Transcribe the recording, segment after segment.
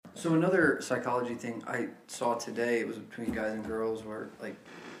So another psychology thing I saw today, it was between guys and girls, where like,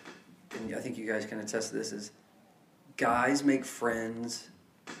 and I think you guys can attest to this, is guys make friends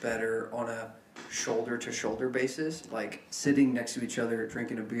better on a shoulder-to-shoulder basis, like sitting next to each other,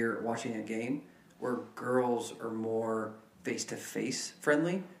 drinking a beer, watching a game, where girls are more face-to-face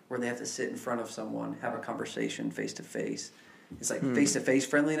friendly, where they have to sit in front of someone, have a conversation face-to-face. It's like face-to-face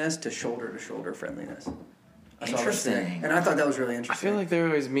friendliness to shoulder-to-shoulder friendliness. Interesting. And I thought that was really interesting. I feel like they're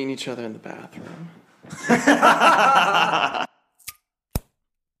always meeting each other in the bathroom.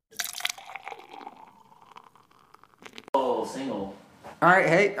 Single. All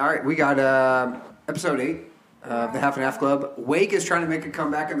right, we got episode 8 of the Half and Half Club. Wake is trying to make a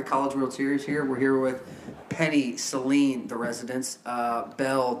comeback in the College World Series here. We're here with Penny, Celine, the residents,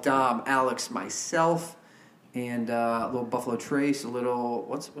 Belle, Dom, Alex, myself, and a little Buffalo Trace, a little,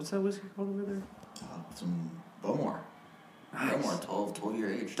 what's that whiskey called over there? Some Bowmore. Nice. Bowmore,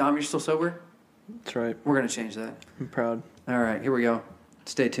 12-year age. Dom, you're still sober? That's right. We're going to change that. I'm proud. All right, here we go.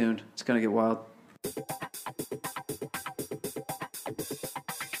 Stay tuned. It's going to get wild.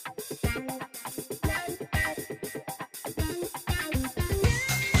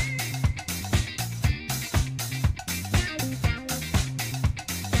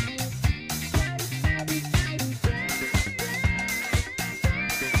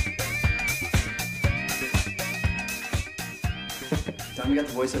 You got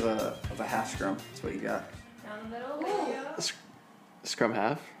the voice of a half scrum. That's what you got. Down the middle. There you go. Scrum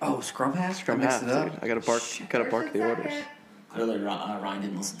half? Oh, scrum half? Scrum half, dude. I gotta bark the orders. Clearly, Ryan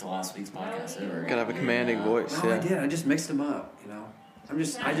didn't listen to last week's podcast. Gotta have a commanding voice. No, yeah. I did. I just mixed him up. You know,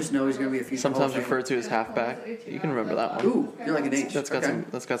 I just know he's gonna be a future. Sometimes referred to as halfback. You can remember that one. Ooh, you're like an H. That's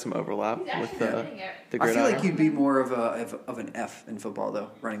got some overlap with the I gridiron. feel like you'd be more of an F in football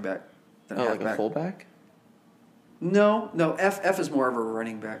though, running back. Than a like halfback. a fullback? No. F is more of a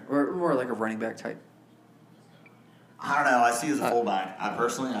running back, or more like a running back type. I don't know. I see you as a fullback. I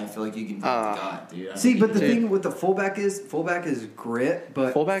feel like you can be the guy, dude. See, but the thing with the fullback is grit,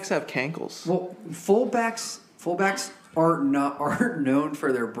 but fullbacks have cankles. Well, fullbacks aren't known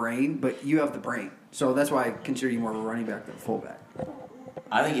for their brain, but you have the brain, so that's why I consider you more of a running back than a fullback.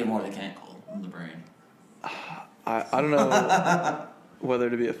 I think you have more of the cankle than the brain. I don't know whether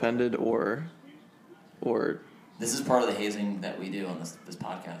to be offended or. This is part of the hazing that we do on this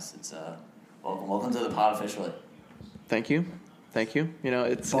podcast. It's welcome to the pod officially. Thank you. You know,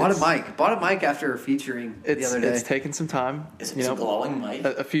 it's bought a mic after featuring the other day. It's taken some time. It's a glowing mic.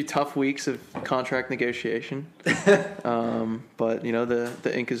 A few tough weeks of contract negotiation, but you know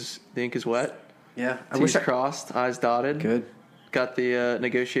the ink is wet. Yeah, T's crossed, I's dotted. Good. Got the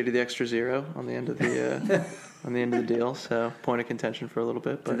negotiated the extra zero on the end of the on the end of the deal. So point of contention for a little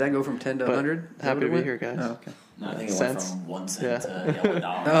bit. But did that go from 10 to 100? Happy to be here, guys. Oh, okay. No, I think it went from 1 cent to $1.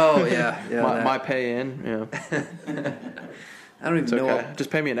 Oh yeah. My pay in. You know. I don't even know. Okay.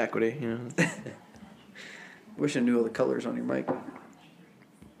 Just pay me in equity. You know. Wish I knew all the colors on your mic.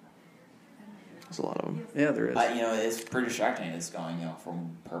 There's a lot of them. Yeah, there is. It's pretty distracting. It's going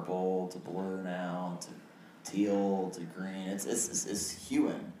from purple to blue now to teal to green. It's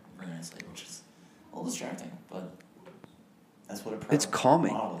hueing very nicely, which is a little distracting, but that's what it's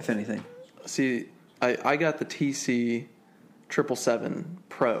calming, if anything. See, I got the TC 777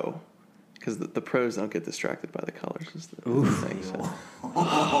 Pro because the pros don't get distracted by the colors. Is the thing. So.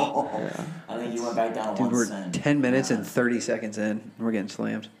 Yeah. I think you went back down to 1 cent. We're 10 minutes and 30 seconds in, and we're getting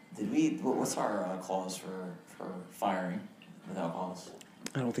slammed. Did we? What's our clause for firing without cause?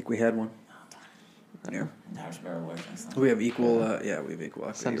 I don't think we had one. Yeah. We have equal. We have equal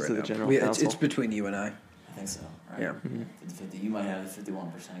equity Send it right to the now. general counsel. It's between you and I. I think so. Right? Yeah. Mm-hmm. 50. You might have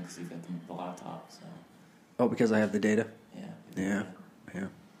 51% because you've got the laptop. So. Oh, because I have the data. Yeah. Yeah.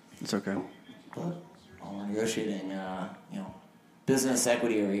 It's okay. But while we're negotiating, business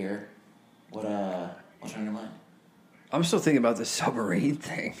equity over here, what's on your mind? I'm still thinking about this submarine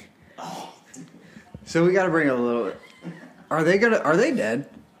thing. Oh. So we got to bring a little. Are they dead?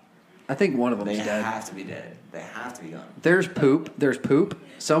 I think one of them's dead. They have to be dead. They have to be gone. There's poop.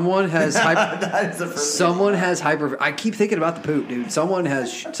 Someone has hyper. I keep thinking about the poop, dude.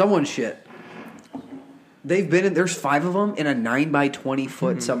 Someone's shit. They've been in. There's 5 of them in a 9x20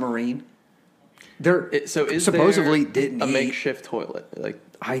 foot submarine. Is supposedly didn't a eat. makeshift toilet? Like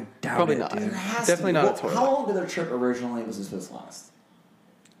I doubt probably it, not. dude. Definitely not a toilet. How long did their trip originally was it supposed to last?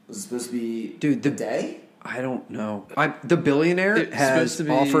 Was it supposed to be a day? I don't know. The billionaire has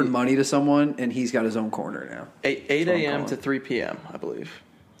offered money to someone, and he's got his own corner now. 8 a.m. to 3 p.m., I believe.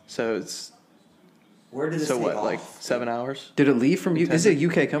 So it's... Where did it take off? Like 7 hours? Did it leave from... This is a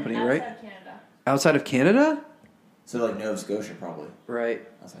UK company, right? Outside of Canada. Outside of Canada? So like Nova Scotia, probably. Right.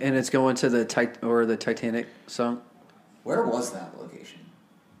 Okay. And it's going to the Titanic sunk. Where was that location?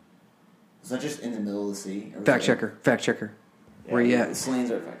 Was that just in the middle of the sea? Fact checker. Yeah, Where you at?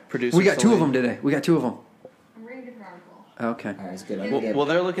 Celine's our fact. Producer We got two of Celine. them today. We got two of them. I'm reading a different article. Okay. All right, that's good. Well,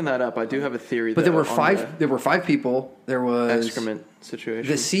 they're looking that up. I do have a theory. But there though, were on five. There were five people. There the was excrement situation.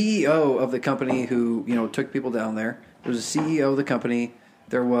 the CEO of the company who took people down there. There was a CEO of the company.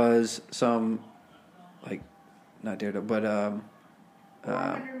 There was some, like, not Daredevil, but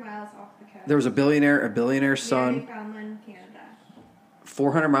 400 miles off the coast. there was a billionaire's Near son. Newfoundland, Canada.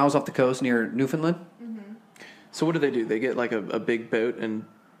 400 miles off the coast near Newfoundland. So what do? They get like a big boat and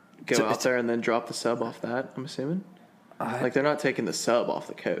go So out it's- there and then drop the sub off that, I'm assuming? Like they're not taking the sub off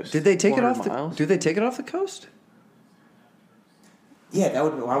the coast. Did they take it 400 off the? miles? Do they take it off the coast? Yeah, that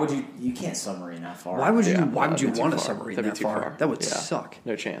would. Why would you? You can't submarine that far. Why would you? Yeah, Why would that'd you be too want to far. submarine That'd be that too far? far. That would Yeah. suck.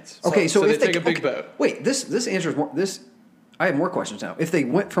 No chance. Okay, so they if they take a big boat. Wait, this answers more. I have more questions now. If they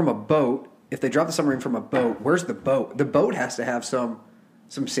went from a boat, if they dropped the submarine from a boat, where's the boat? The boat has to have some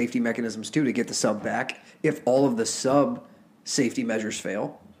safety mechanisms too to get the sub back. If all of the sub safety measures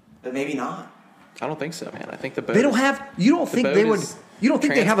fail, But maybe not. I don't think so, man. I think the boat. they don't have. You don't think boat they would? is You don't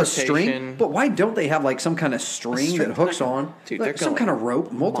think they have a string? transportation. But why don't they have like some kind of string that hooks on? Dude, like they're some going kind of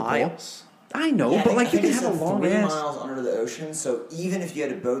rope, multiple. miles. I know, Yeah, but I like you think can it's have a like long 3 ass. miles under the ocean. So even if you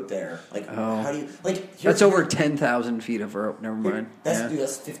had a boat there, like how do you like? That's over 10,000 feet of rope. Never mind. That's Yeah. dude,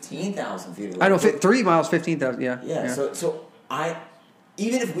 that's 15,000 feet. Of I know. rope. 3 miles, 15,000. Yeah. Yeah. So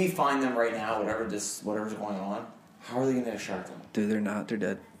even if we find them right now, whatever's going on, how are they going to extract them? Dude, they're not. They're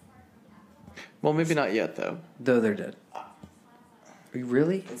dead. Well, maybe not yet, though. Though they're dead. Are you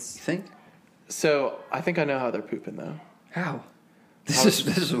really? You It's- think? So I think I know how they're pooping, though. How? This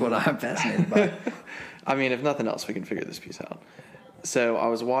is what I'm fascinated by. I mean, if nothing else, we can figure this piece out. So I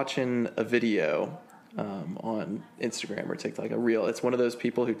was watching a video on Instagram or TikTok, like a reel. It's one of those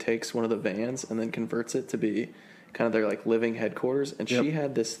people who takes one of the vans and then converts it to be kind of their like living headquarters. And Yep. she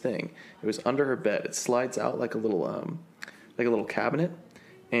had this thing. It was under her bed. It slides out like a little cabinet,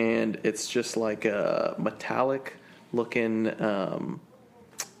 and it's just like a metallic looking.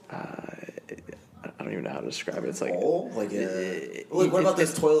 I don't even know how to describe it. It's like what about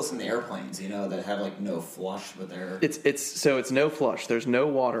those toilets in the airplanes? That have like no flush, but they're it's no flush. There's no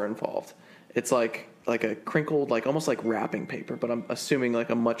water involved. It's like a crinkled, like almost like wrapping paper, but I'm assuming like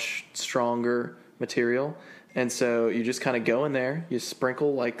a much stronger material. And so you just kind of go in there, you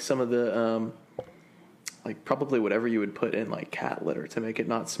sprinkle like some of the like probably whatever you would put in like cat litter to make it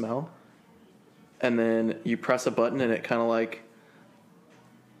not smell. And then you press a button and it kind of like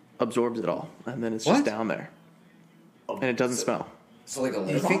absorbs it all, and then it's just What? down there, and it doesn't smell. so like a You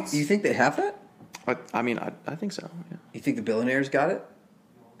litter think? box. You think they have that? I mean, I think so. Yeah. You think the billionaire's got it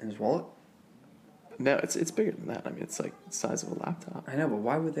in his wallet? No, it's bigger than that. I mean, it's like the size of a laptop. I know, but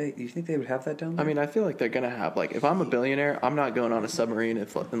why would they? Do you think they would have that down there? I mean, I feel like they're gonna have like if I'm a billionaire, I'm not going on a submarine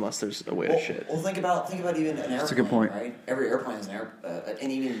unless there's a way to shit. Well, think about even an airplane. That's a good point. Right? Every airplane is an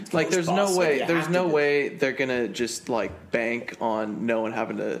and even Like, coach there's bus, no way. you There's have to no do- way they're gonna just like bank on no one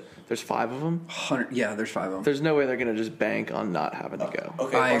having to. There's 5 of them. 100. Yeah, there's 5 of them. There's no way they're gonna just bank on not having to go.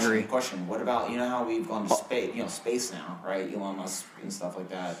 Okay, I question, agree. Question: what about how we've gone to space? Space now, right? Elon Musk and stuff like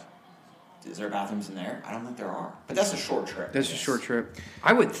that. Is there bathrooms in there? I don't think there are. But that's a short trip. That's a short trip.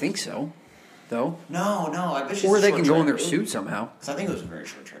 I would think so, though. No, I bet you. Or it's a they short can go in trip. their suit somehow. 'Cause I think it was a very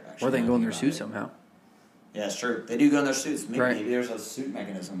short trip, actually. Or they can go in their Think suit about it. somehow. Yeah, it's true. They do go in their suits. Maybe, Right. maybe there's a suit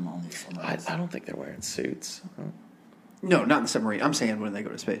mechanism on these submarines. I don't think they're wearing suits. No, not in the submarine. I'm saying when they go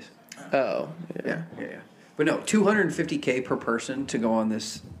to space. Oh, Yeah. But no, $250K per person to go on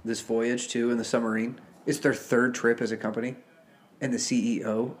this voyage too in the submarine. It's their 3rd trip as a company, and the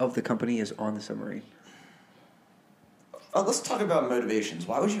CEO of the company is on the submarine. Let's talk about motivations.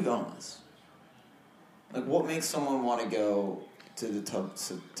 Why would you go on this? Like, what makes someone want to go to the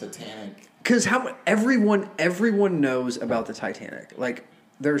Titanic? Because everyone knows about the Titanic. Like,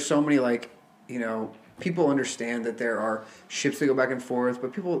 there's so many people understand that there are ships that go back and forth,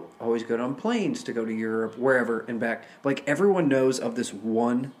 but people always go on planes to go to Europe, wherever and back. Like, everyone knows of this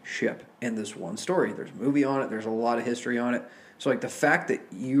one ship and this one story. There's a movie on it. There's a lot of history on it. So, like, the fact that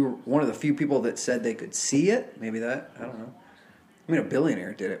you're one of the few people that said they could see it, maybe that, I don't know. I mean, a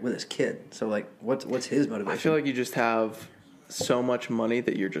billionaire did it with his kid. So, like, what's his motivation? I feel like you just have so much money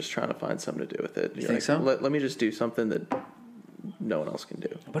that you're just trying to find something to do with it. You You're think like, so? Let me just do something that no one else can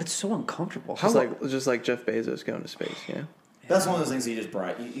do. But it's so uncomfortable. Just like Jeff Bezos going to space, you know? That's one of those things you just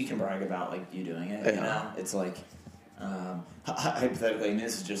brag. You can brag about, like, you doing it. Yeah. It's like hypothetically, and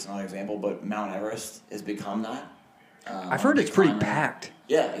this is just another example, but Mount Everest has become that. I've heard it's pretty climber. packed.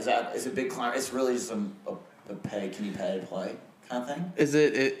 Yeah, exactly. It's a big climber. It's really just a the pay? Can you pay to play kind of thing? Is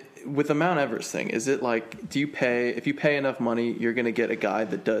it with the Mount Everest thing? Is it like, do you pay, if you pay enough money, you're going to get a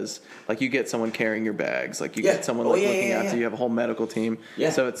guide that does, like, you get someone carrying your bags, like you get someone looking after you, have a whole medical team.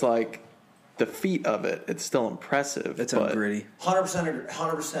 Yeah. So it's like the feat of it, it's still impressive. It's gritty.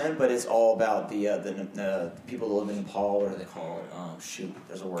 100%, but it's all about the people that live in Nepal. What do they call it? Shoot,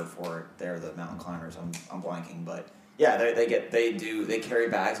 there's a word for it. They're the mountain climbers. I'm blanking, but yeah, they carry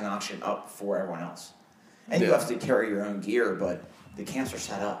bags and auction up for everyone else, and you have to carry your own gear. But the camps are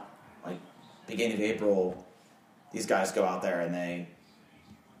set up like beginning of April. These guys go out there and they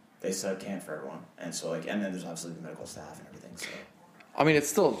set up camp for everyone, and so and then there's obviously the medical staff and everything. So. I mean, it's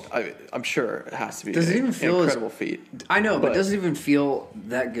still. I'm sure it has to be. Does it even feel an incredible feat? I know, but does it even feel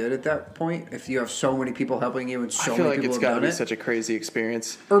that good at that point? If you have so many people helping you and so many people have done it, I feel like it's got to be such a crazy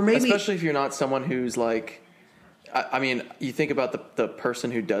experience. Or maybe, especially if you're not someone who's like. I mean, you think about the person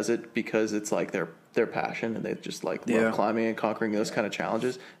who does it because it's like their passion and they just like love climbing and conquering those kind of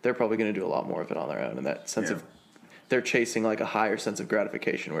challenges. They're probably going to do a lot more of it on their own, and that sense of they're chasing like a higher sense of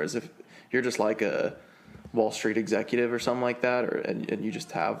gratification. Whereas if you're just like a Wall Street executive or something like that, and you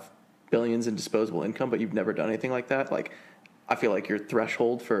just have billions in disposable income, but you've never done anything like that. Like, I feel like your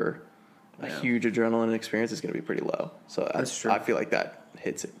threshold for a huge adrenaline experience is going to be pretty low. So that's true. I feel like that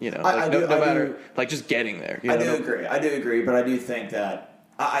hits it. You know, no matter like just getting there. I do agree, but I do think that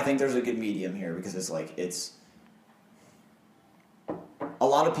I think there's a good medium here because it's a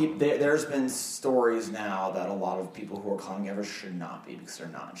lot of people. There's been stories now that a lot of people who are climbing Everest should not be because they're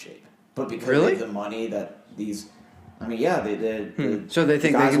not in shape. But because of the money that these, I mean, so they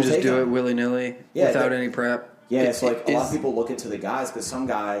think they can just do it willy nilly without any prep. Yeah, it's like a lot of people look into the guys because some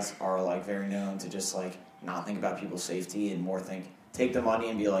guys are like very known to just like not think about people's safety and more take the money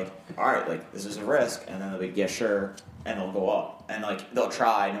and be like, all right, like this is a risk, and then they'll be yeah sure, and they'll go up and like they'll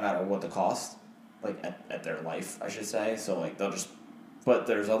try no matter what the cost, like at their life I should say. So like they'll just, but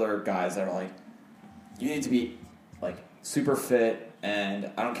there's other guys that are like, you need to be like super fit. And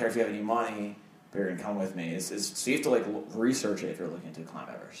I don't care if you have any money, but you're gonna come with me. So you have to like research it if you're looking to climb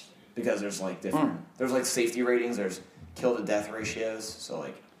Everest because there's like different. There's like safety ratings. There's kill to death ratios. So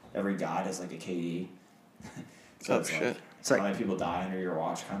like every guide has like a KD. So it's like how many people die under your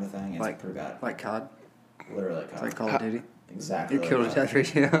watch kind of thing. It's like pretty bad. Like COD. Literally like COD. It's like Call of Duty. Exactly. Your kill to death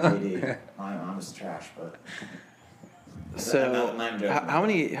ratio. KD. I'm just trash, but. So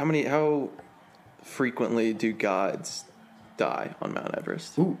how frequently do guides die on Mount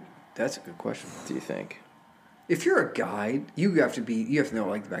Everest? Ooh, that's a good question. Do you think? If you're a guide, you have to know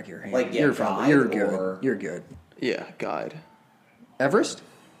like the back of your hand. Like you're good. You're good. Yeah, guide. Everest?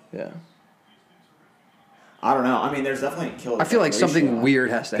 Yeah. I don't know. I mean, there's definitely kill. I feel like something weird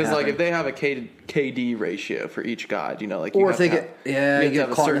has to happen. Because like if they have a KD ratio for each guide, you know, like or if they get you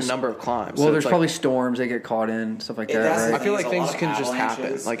have a certain number of climbs. Well, so there's probably storms they get caught in, stuff like that. Right? I feel like things can just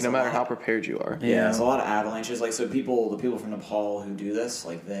happen, like no matter how prepared you are. Yeah, it's a lot of avalanches. Like so, the people from Nepal who do this,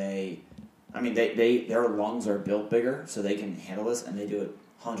 like their lungs are built bigger, so they can handle this, and they do it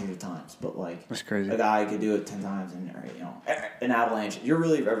hundreds of times. But like that's crazy. A guy could do it 10 times, and an avalanche. You're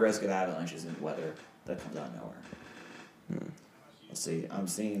really at risk of avalanches in weather that comes out of nowhere. Let's see. I'm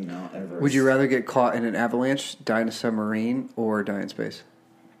seeing Mount Everest. Would you rather get caught in an avalanche, die in a submarine, or die in space?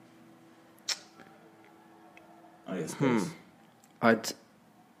 I guess space.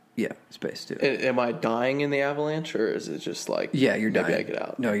 Yeah, space too. Am I dying in the avalanche, or is it just like you're dying? Maybe I get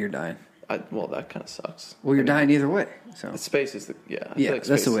out. No, you're dying. Well, that kind of sucks. Well, you're dying either way. So space is the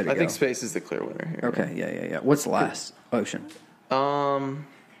that's the way to go. I think space is the clear winner here. Okay, yeah. What's last? Ocean.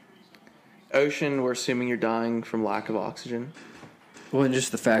 Ocean. We're assuming you're dying from lack of oxygen. Well, and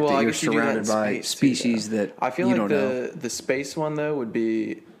just the fact that you're surrounded by species that I feel you like don't know. The space one though would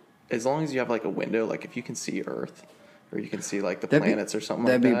be as long as you have like a window, like if you can see Earth or you can see like the planets or something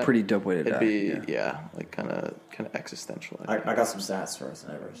like that. That'd be a pretty dope way to die. It'd be like kind of existential. I got some stats for us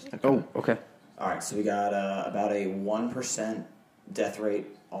in Everest. Okay. Oh, okay. All right, so we got about a 1% death rate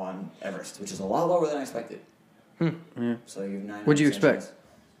on Everest, which is a lot lower than I expected. Yeah. So you have 9. What'd you expect?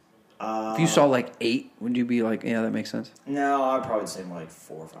 If you saw like 8, would you be like, yeah, that makes sense? No, I'd probably say more like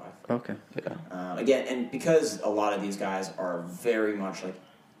 4 or 5. Okay. Yeah. Again, and because a lot of these guys are very much like,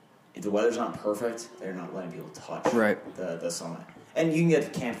 if the weather's not perfect, they're not letting people touch the summit. And you can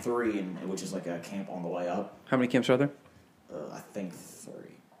get to Camp 3, which is like a camp on the way up. How many camps are there? I think 3.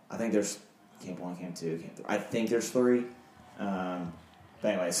 I think there's Camp 1, Camp 2, Camp 3. I think there's 3. But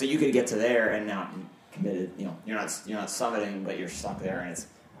anyway, so you could get to there and now committed. You know, you're not summiting, but you're stuck there, and it's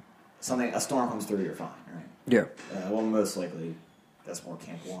a storm comes through, you're fine, right? Yeah. Well, most likely, that's more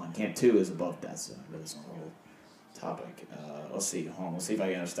Camp 1. Camp 2 is above that, so that's not the whole topic. Let's see. Hold on. We'll see if I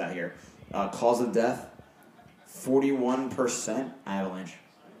can get a stat here. Cause of death, 41% avalanche.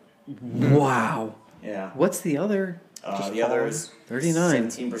 Wow. Yeah. What's the other? The other is 39.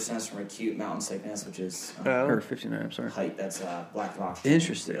 17% is from acute mountain sickness, which is Or 59, I'm sorry. height. That's black rock.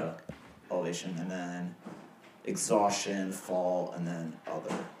 Interesting. Elevation, and then exhaustion, fall, and then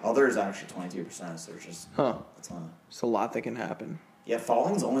other. Other is actually 22%, so there's just a ton. It's a lot that can happen. Yeah,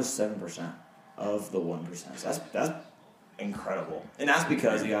 falling is only 7% of the 1%. So that's incredible, and that's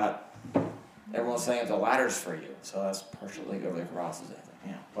because you got everyone's setting up the ladders for you. So that's partially over the crosses, I think.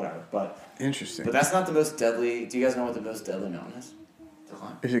 Yeah, whatever. But Interesting. But that's not the most deadly. Do you guys know what the most deadly mountain is to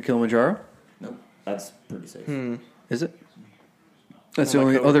climb? Is it Kilimanjaro? Nope. That's pretty safe. Is it? That's the Oh, my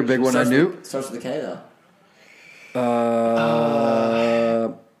only coworkers. other big one I knew. Starts with a K though.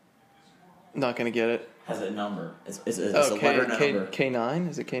 Not gonna get it. Has a number. It's a letter and a number. K9?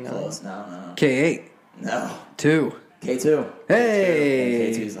 Is it K9? Close. No. K8. No. 2. K2.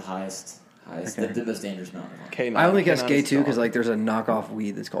 Hey! K2 is the highest, Okay. the most dangerous mountain. K9. I only guess K9 K2 is because solid. like there's a knockoff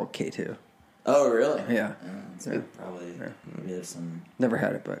weed that's called K2. Oh, really? Yeah. It's Yeah. probably Yeah. maybe there's some. Never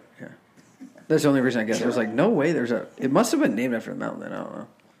had it, but yeah. That's the only reason I guess. I was like, no way. There's a. It must have been named after the mountain. Then I don't know.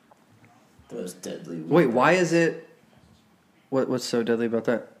 The most deadly. Wait, why is it? What's so deadly about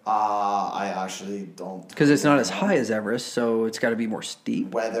that? I actually don't. Because it's not as high as Everest, so it's got to be more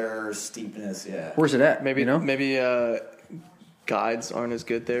steep. Weather, steepness, yeah. Where's it at? Maybe you know? maybe guides aren't as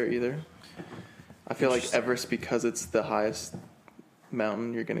good there either. I feel like Everest, because it's the highest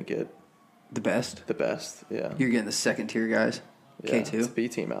mountain, you're gonna get The best. the best. Yeah. You're getting the second tier guys. Yeah, K2. It's B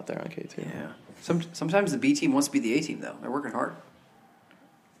team out there on K2. Yeah. Sometimes the B team wants to be the A team though. They're working hard.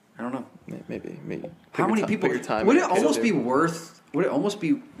 I don't know. Maybe. How many people? Put your time Would in it almost K2. be worth? Would it almost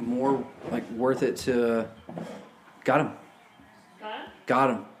be more like worth it to? Got him. Got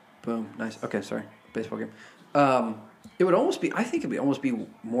him. Boom. Nice. Okay. Sorry. Baseball game. It would almost be. I think it'd almost be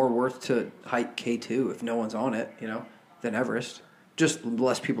more worth to hike K2 if no one's on it, than Everest. Just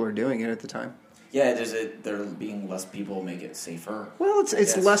less people are doing it at the time. Yeah, there being less people make it safer. Well, it's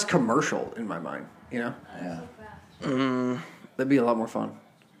Yes. less commercial in my mind. Yeah. That'd be a lot more fun.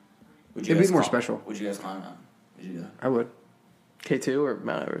 Would you It'd be guys more climb- special. Would you guys climb that? Would you do that? I would. K2 or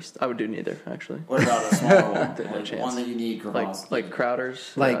Mount Everest? I would do neither, actually. What about a smaller one? No Like chance. one that you need Like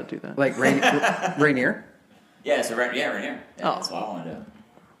Crowders? Like I'd do that. like Rainier Yeah, so right here. Yeah, Oh. that's what I want to do.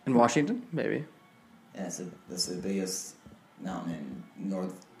 in Washington. Maybe. Yeah, that's the biggest mountain in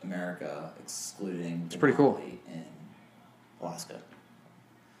North America, excluding It's pretty cool. in Alaska.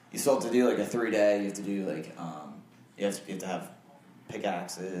 You still have to do like a 3-day. You have to do like you have to have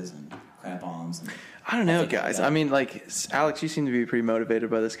pickaxes and crampons. And I don't know, think like guys. that. I mean, like, Alex, you seem to be pretty motivated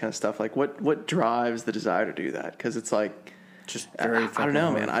by this kind of stuff. Like, what drives the desire to do that? Because it's like, Just I very don't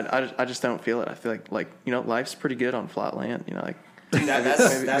know, fucking man. hard. I just don't feel it. I feel like life's pretty good on flat land. Like Dude,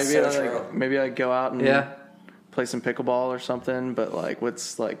 that's so true. maybe I go out and Yeah. play some pickleball or something. But like,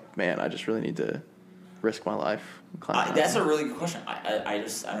 what's like, man, I just really need to risk my life. and climb a That's a mountain. really good question. I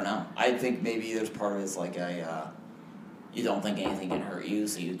don't know. I think maybe there's part of it's like you don't think anything can hurt you,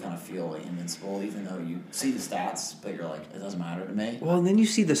 so you kind of feel like invincible, even though you see the stats, but you're like, it doesn't matter to me. Well, and then you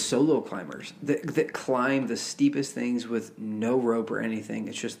see the solo climbers that climb the steepest things with no rope or anything.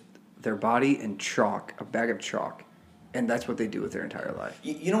 It's just their body and chalk, a bag of chalk, and that's what they do with their entire life.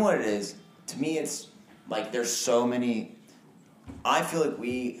 You know what it is? To me, it's like there's so many. I feel like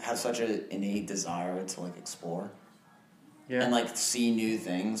we have such an innate desire to like explore Yeah. and like see new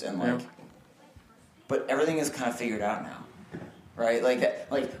things and like. Yeah. But everything is kind of figured out now, right?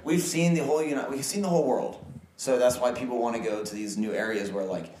 Like we've seen the whole world, so that's why people want to go to these new areas where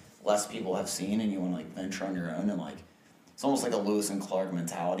like less people have seen, and you want to like venture on your own, and like it's almost like a Lewis and Clark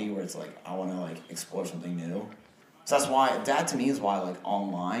mentality where it's like I want to like explore something new. So that to me is why like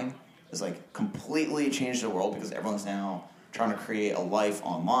online is like completely changed the world, because everyone's now trying to create a life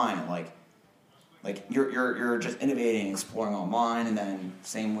online, and like you're just innovating, exploring online, and then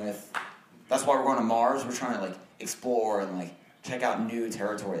same with. That's why we're going to Mars. We're trying to like explore and like check out new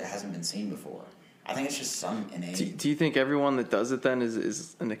territory that hasn't been seen before. I think it's just some innate. Do you think everyone that does it then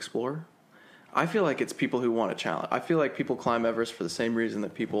is an explorer? I feel like it's people who want a challenge. I feel like people climb Everest for the same reason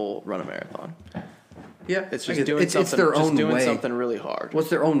that people run a marathon. Yeah, It's I just get- doing something. It's their just own doing way. something really hard. What's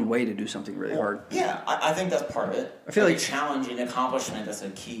their own way to do something really hard? Yeah, I think that's part of it. I feel like- a challenge and accomplishment that's a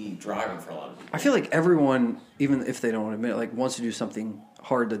key driver for a lot of people. I feel like everyone, even if they don't admit it, like wants to do something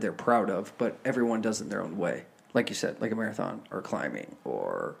hard that they're proud of, but everyone does it in their own way. Like you said, like a marathon or climbing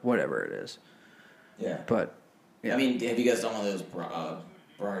or whatever it is. Yeah. But yeah. I mean, have you guys done one of those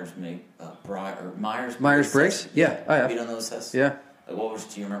Myers Myers-Briggs? tests? Yeah, I have. You done those tests? Yeah. Like,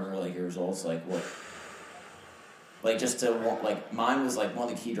 do you remember like your results? Like what? Like just to like mine was like one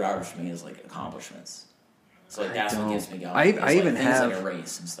of the key drivers for me is like accomplishments. So like that's what don't. keeps me going. I It's, even things have- like a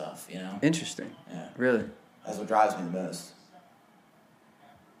race and stuff, you know. Interesting. Yeah, Really? that's what drives me the most.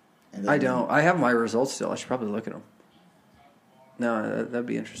 And I don't. I have my results still. I should probably look at them. No, that'd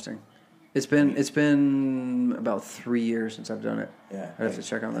be interesting. It's been about 3 years since I've done it. Yeah, I'd have to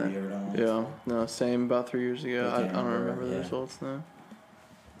check on have that. you ever done one? Yeah, no, same about 3 years ago. I I can't don't remember, remember the yeah. results now.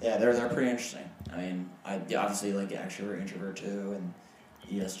 Yeah, they're pretty interesting. I mean, I obviously like extrovert, introvert too, and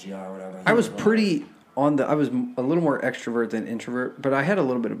ESGR or whatever. I was pretty I was a little more extrovert than introvert, but I had a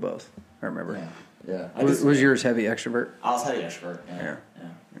little bit of both. I remember. Yeah. Was yours heavy extrovert? I was heavy extrovert. Yeah.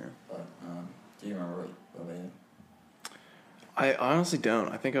 Yeah. But do you remember what about you? I honestly don't.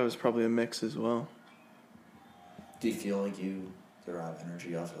 I think I was probably a mix as well. Do you feel like you derive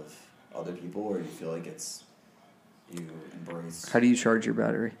energy off of other people, or do you feel like it's you embrace? How do you charge your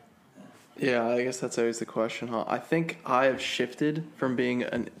battery? Yeah, I guess that's always the question, huh? I think I have shifted from being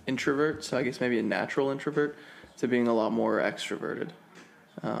an introvert, so I guess maybe a natural introvert, to being a lot more extroverted.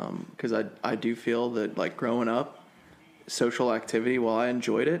 Because I do feel that, like, growing up, social activity, while I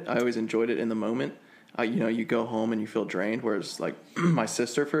enjoyed it, I always enjoyed it in the moment. You go home and you feel drained, whereas, like, my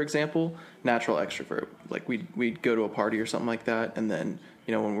sister, for example, natural extrovert. Like, we'd go to a party or something like that, and then,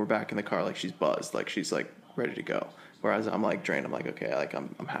 when we're back in the car, like, she's buzzed, like, she's, like, ready to go. Whereas I'm like drained. I'm like, okay, like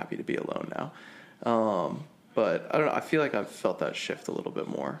I'm happy to be alone now. But I don't know. I feel like I've felt that shift a little bit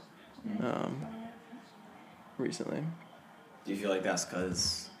more recently. Do you feel like that's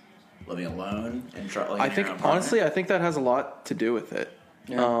because living alone and I think honestly, I think that has a lot to do with it.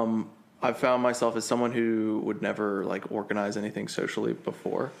 Yeah. I've found myself as someone who would never like organize anything socially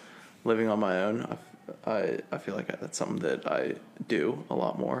before living on my own. I feel like that's something that I do a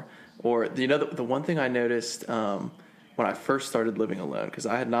lot more. Or the one thing I noticed when I first started living alone, because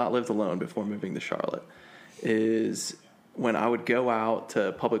I had not lived alone before moving to Charlotte, is when I would go out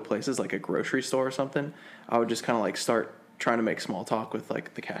to public places like a grocery store or something, I would just kind of like start trying to make small talk with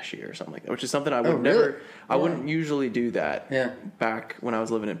like the cashier or something like that, which is something I would really? I wouldn't usually do that. Yeah. Back when I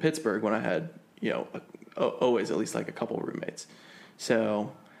was living in Pittsburgh, when I had always at least like a couple roommates,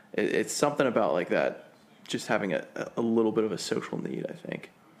 so it's something about like that, just having a little bit of a social need. I think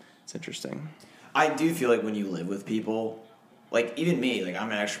it's interesting. I do feel like when you live with people, like even me, like I'm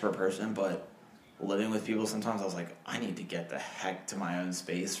an extrovert person, but living with people, sometimes I was like, I need to get the heck to my own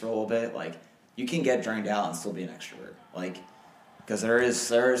space for a little bit. Like you can get drained out and still be an extrovert, like because there is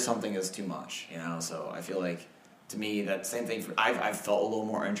something that's too much, So I feel like to me that same thing. I've felt a little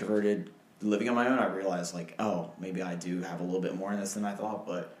more introverted living on my own. I realized like, oh, maybe I do have a little bit more in this than I thought,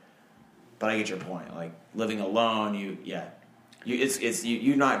 but I get your point. Like living alone,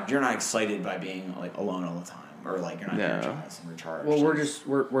 you're not excited by being like alone all the time, or like you're not energized and recharged.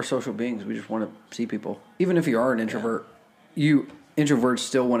 Well, we're social beings. We just want to see people. Even if you are an introvert, introverts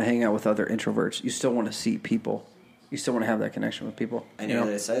still want to hang out with other introverts. You still want to see people. You still want to have that connection with people. And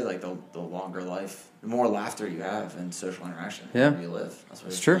they say like the longer life, the more laughter you have and social interaction, the Yeah. longer you live. That's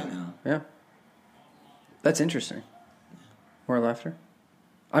what It's true. Now. Yeah, that's interesting. More laughter.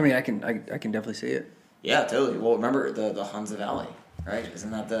 I mean, I can definitely see it. Yeah, totally. Well, remember the Hunza Valley, right?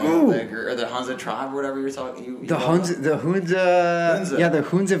 Isn't that the Hunza tribe or whatever you were talking? The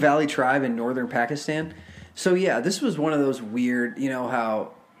Hunza Valley Tribe in northern Pakistan. So yeah, this was one of those weird,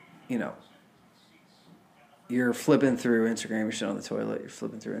 how, you're flipping through Instagram, you're sitting on the toilet, you're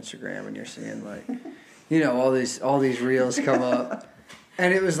flipping through Instagram, and you're seeing like, all these reels come up,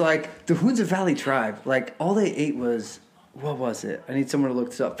 and it was like the Hunza Valley Tribe. Like all they ate was. What was it? I need someone to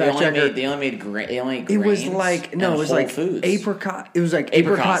look this up. They only made grains. It was like foods. apricot. It was like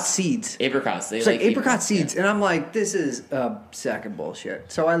apricot seeds. Apricots. It's like apricot seeds, and I'm like, this is a sack of bullshit.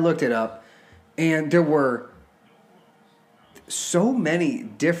 So I looked it up, and there were so many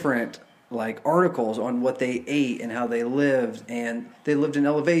different like articles on what they ate and how they lived, and they lived in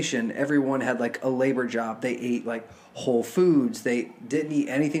elevation. Everyone had like a labor job. They ate like whole foods. They didn't eat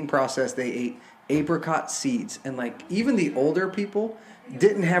anything processed. They ate apricot seeds, and like even the older people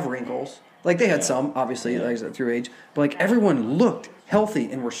didn't have wrinkles. Like they had some, obviously, like I said, through age, but like everyone looked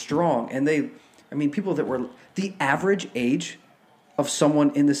healthy and were strong. And people that were the average age of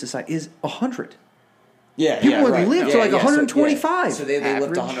someone in this society is 100. Yeah, people would live to like 125. So they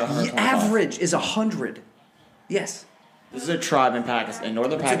lived 100. Average is 100. Yes. This is a tribe in Pakistan, in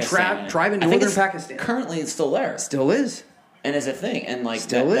northern Pakistan. Tribe in northern Pakistan. Currently, it's still there. Still is. And it's a thing, and like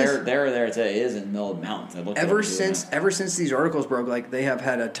Still is. there today is in the middle of the mountains. Ever since these articles broke, like they have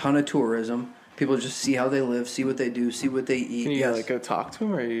had a ton of tourism. People just see how they live, see what they do, see what they eat. Can you like go talk to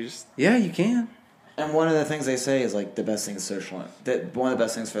them, or you just? Yeah, you can. And one of the things they say is like the best thing is one of the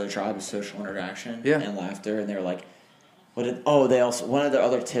best things for the tribe is social interaction Yeah. and laughter. And they're like, They also one of the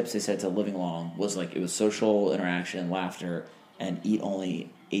other tips they said to living long was like it was social interaction, laughter, and eat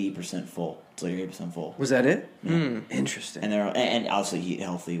only 80% full. So you're 80% full. Was that it? Yeah. Interesting. And also eat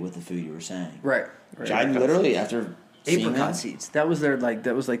healthy with the food you were saying. Right. Which I literally after seeing Apricot that, seeds. That was their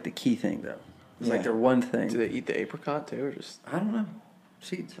the key thing though. It was like their one thing. Do they eat the apricot too, or just? I don't know.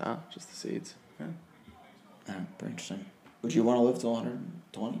 Seeds. No, just the seeds. Yeah. very interesting. Would you want to live to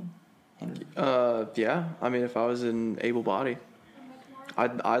 120? 100? Yeah. I mean, if I was an able body,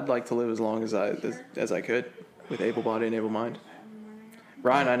 I'd like to live as long as I could with able body and able mind.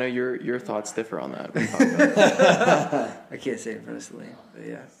 Ryan, I know your thoughts differ on that. I can't say it for this Celine, but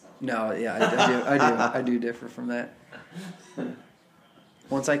yeah. No, yeah, I do differ from that.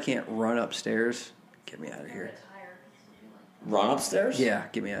 Once I can't run upstairs, get me out of here. Run upstairs? Yeah,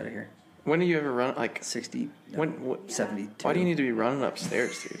 get me out of here. When do you ever run 60? No, when 72. Why do you need to be running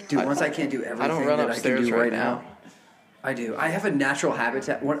upstairs, dude? Dude, once I can't do everything I don't run that upstairs I can do right now. I do. I have a natural habit.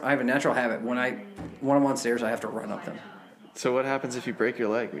 I have a natural habit when I'm on stairs, I have to run up them. So what happens if you break your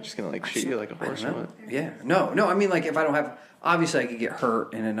leg? We're just gonna shoot you like a horse or what? Yeah. No. I mean, like if I don't have, obviously I could get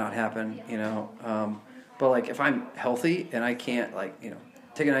hurt and it not happen, you know. But like if I'm healthy and I can't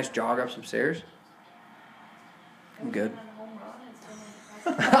take a nice jog up some stairs, I'm good.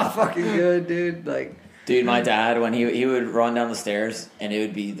 I'm fucking good, dude. Like, dude, my dad when he would run down the stairs and it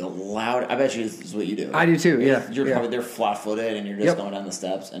would be the loud. I bet you this is what you do. I do too. Yeah. Probably they're flat footed and you're just going down the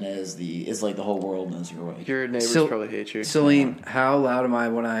steps and it's like the whole world knows you're awake. Your neighbors probably hate you. Celine, how loud am I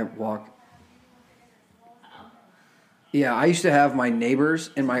when I walk? Yeah, I used to have my neighbors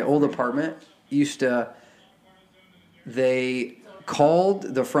in my old apartment. They called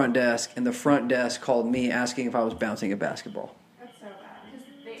the front desk, and the front desk called me asking if I was bouncing a basketball. That's so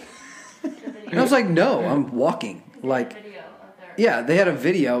bad. And I was like, no, I'm walking. Like, yeah, they had a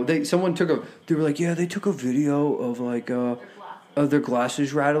video. They were like, yeah, they took a video of of their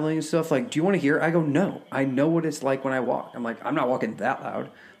glasses rattling and stuff. Like, do you want to hear it? I go, no. I know what it's like when I walk. I'm like, I'm not walking that loud.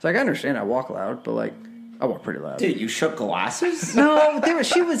 It's like, I understand I walk loud, but like, I walk pretty loud. Dude, you shook glasses? No, they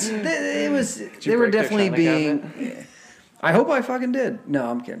were definitely being. I hope I fucking did. No,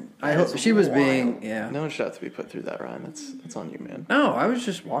 I'm kidding. I hope she was being. Yeah. No one should have to be put through that, Ryan. That's on you, man. No, I was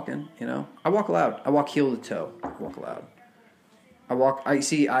just walking. I walk loud. I walk heel to toe. I walk loud. I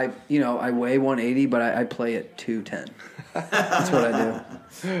weigh 180, but I play at 210. That's what I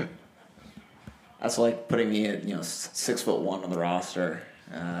do. That's like putting me at 6'1" on the roster.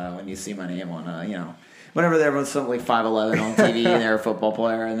 When you see my name on whenever everyone's something like 5'11" on TV and they're a football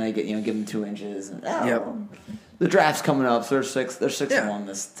player and they get give them 2 inches. And, yep. The draft's coming up, so they're 6'1"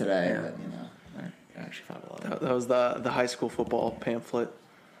 this today, Yeah. but they're actually 5'11". That was the high school football pamphlet.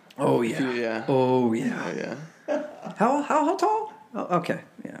 Oh yeah. Yeah. Oh yeah. Oh yeah. How tall? Oh, okay.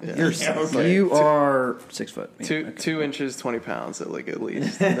 Yeah. Yeah. You are 6 foot. Yeah, 2 inches, 20 pounds at least. At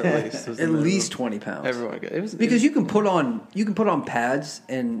least. Was the At minimum. least 20 pounds. Everyone got it. Because you can put on pads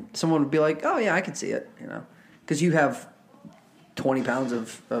and someone would be like, oh yeah, I can see it, because you have 20 pounds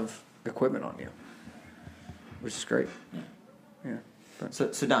of equipment on you, which is great. Yeah. So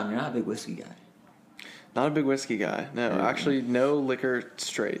Don, you're not a big whiskey guy. Not a big whiskey guy. No, actually, no liquor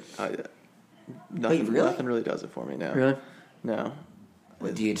straight. Nothing. Wait, really? Nothing really does it for me. No. Really? No.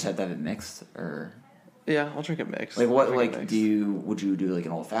 Do you just have that mixed or? Yeah, I'll drink it mixed. Like what? I'll drink it Like mixed. would you do like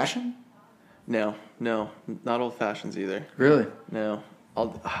an old fashioned? No, not old fashions either. Really? No,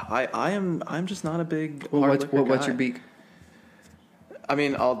 I'm just not a big. Well, hard liquor what's guy. your beak? I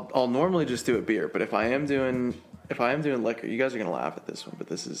mean, I'll normally just do a beer, but if I am doing liquor, you guys are gonna laugh at this one, but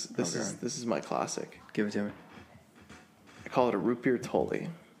this is my classic. Give it to me. I call it a root beer Tully.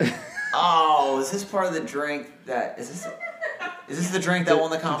 Oh, is this part of the drink that is this the drink that won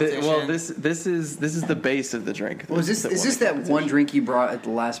the competition? Well, this is the base of the drink. Well, is this that one drink you brought at the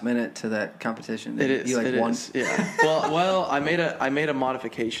last minute to that competition? It is. You won? Yeah. Well, I made a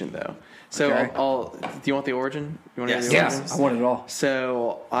modification though. So Okay. do you want the origin? You want to hear the Yeah, origin? I want it all.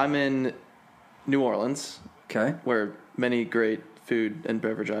 So I'm in New Orleans, Okay. where many great food and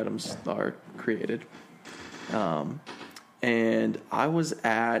beverage items are created. And I was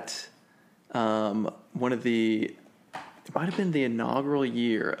at one of the. It might have been the inaugural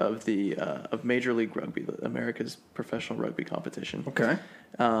year of of Major League Rugby, America's professional rugby competition. Okay.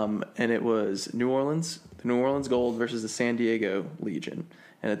 And it was New Orleans, the New Orleans Gold versus the San Diego Legion.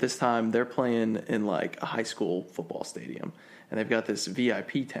 And at this time, they're playing in like a high school football stadium, and they've got this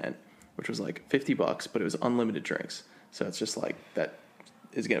VIP tent, which was like $50, but it was unlimited drinks. So it's just like that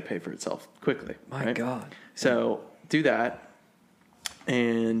is going to pay for itself quickly. My right? God. So do that.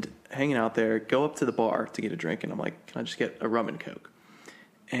 And hanging out there, go up to the bar to get a drink, and I'm like, can I just get a rum and Coke?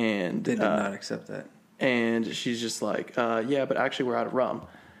 And They did not accept that. And she's just like, yeah, but actually we're out of rum.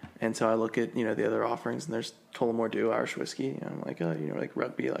 And so I look at, the other offerings, and there's Tullamore Dew Irish whiskey. And I'm like, like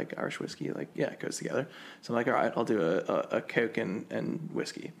rugby, like Irish whiskey, like, yeah, it goes together. So I'm like, all right, I'll do a Coke and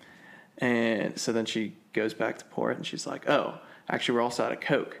whiskey. And so then she goes back to pour it, and she's like, oh, actually we're also out of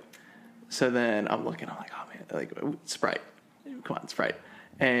Coke. So then I'm looking, I'm like, oh man, like Sprite. Come on, Sprite.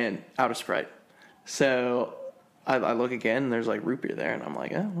 And out of Sprite. So I look again, and there's like root beer there, and I'm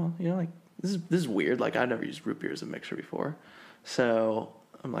like, oh, well, like this is weird. Like I've never used root beer as a mixer before. So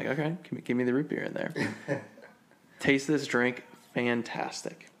I'm like, okay, give me the root beer in there. Taste this drink,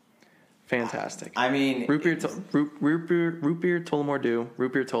 fantastic. I mean, root beer, Tullamore Dew,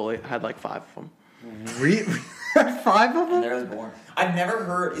 root beer Tully. I had like 5 of them. 5 of them? And there I was born. I've never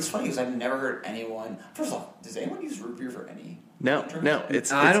heard. It's funny because I've never heard anyone. First off, does anyone use root beer for any? No.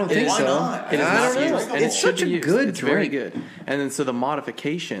 I don't think so. Not? It is I not don't know. used, and It's it should such be a used. good It's very drink. good. And then so the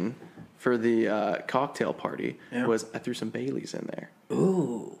modification for the cocktail party was I threw some Baileys in there.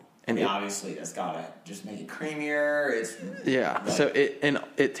 Ooh. And obviously that's gotta just make it creamier. It's So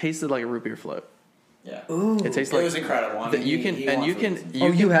it tasted like a root beer float. Yeah. Ooh. It tastes It like was incredible. I mean, you had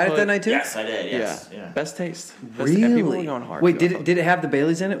put- it that night too? Yes, I did. Yes. Yeah. Best taste. Really? And people were going hard. Wait, did it have the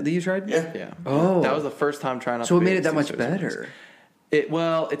Baileys in it that you tried? Yeah. Yeah. Oh. That was the first time trying out. So the it made it Baileys that too, much so it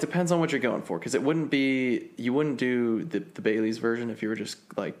was- better. It depends on what you're going for, because you wouldn't do the Baileys version if you were just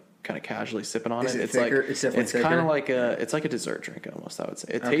like kind of casually sipping on Is it. it It's thicker? like It's definitely kind of thicker? like a dessert drink almost. I would say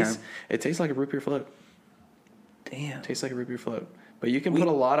it Okay. tastes like a root beer float. Damn. It tastes like a root beer float. But you can put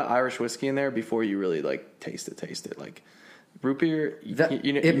a lot of Irish whiskey in there before you really like taste it. Like root beer,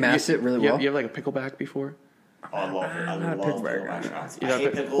 It masks it really well? You have like a pickleback before. Oh, I love it. I not a love pickleback pickleback guy. shots. You I know,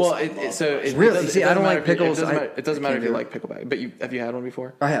 hate pickles. well, I love pickles. Really? doesn't- See, I don't doesn't like matter if you- pickles. It doesn't matter if you do like pickleback. But have you had one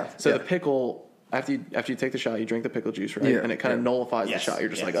before? I have. So yeah. the pickle, after you take the shot, you drink the pickle juice, right? Yeah, And it kind of yeah. nullifies Yes, the shot. You're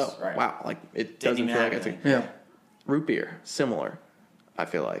just yes, like, oh, right. wow. Like it Didn't doesn't even feel like have I took. anything. Yeah. Root beer, similar. I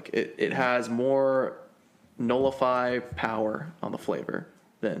feel like it has more nullify power on the flavor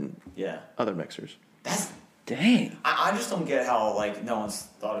than Yeah. other mixers. That's. Dang. I just don't get how like no one's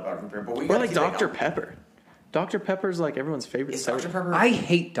thought about root beer, but we Or gotta like keep Dr. going. Pepper. Dr. Pepper's like everyone's favorite Is soda. Dr. Pepper? I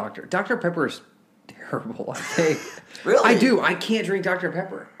hate Dr. Pepper is terrible. I think. Really? I do. I can't drink Dr.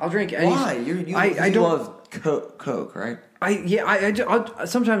 Pepper. I'll drink any. Why? You don't love Coke, right?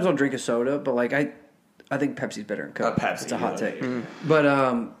 Sometimes I'll drink a soda, but like I think Pepsi's better than Coke. Pepsi, It's a hot yeah. take. But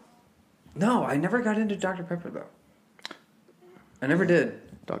no, I never got into Dr. Pepper though. I never did.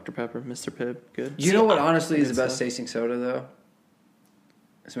 Dr. Pepper, Mr. Pibb, good. You know what honestly is good the best stuff. tasting soda though?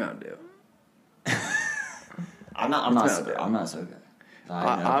 It's Mountain Dew. I'm not so good.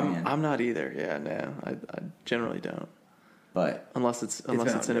 I'm not either. Yeah, no, I generally don't. But Unless it's in a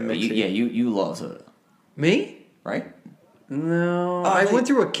Mountain but mix. you love soda, Me? right? No. I went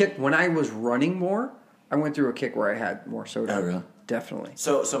through a kick when I was running more. I went through a kick where I had more soda. Oh, really? Definitely.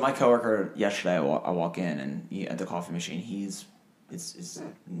 So my coworker yesterday, I walk in and at the coffee machine, it's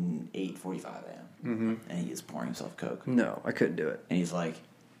 8:45 a.m. And he is pouring himself Coke, No, I couldn't do it. and he's like,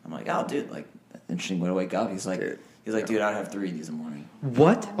 I'm like, oh dude, like that's an interesting way to wake up. He's like, dude, I'd have 3 of these in the morning.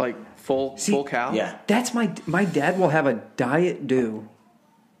 What? Like full cow. Yeah, That's my dad will have a Diet Dew.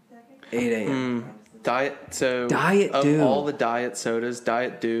 8 a.m. Diet. So Diet of Dew. all the diet sodas,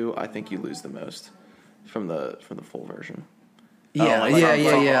 Diet Dew, I think you lose the most from the full version. Yeah, like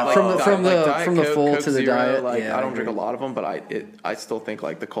yeah. From the Coke, full Coke to the Zero, diet. Like yeah, I don't drink a lot of them, but I still think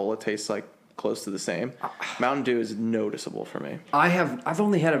like the cola tastes like close to the same. Mountain Dew is noticeable for me. I've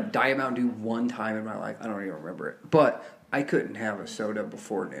only had a Diet Mountain Dew one time in my life. I don't even remember it. But I couldn't have a soda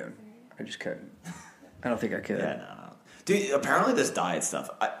before noon. I just couldn't. I don't think I could. yeah, no. Dude, apparently this diet stuff.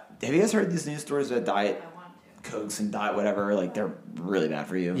 Have you guys heard these news stories about diet Cokes and diet whatever? Like they're really bad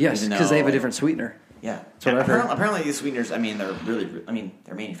for you. Yes, even because though, they have a like, different sweetener. Yeah, what I've heard. apparently these sweeteners. I mean, they're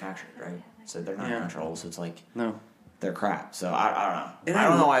they're manufactured, right? So they're not Yeah. natural. So it's like No. they're crap. So I don't know. And I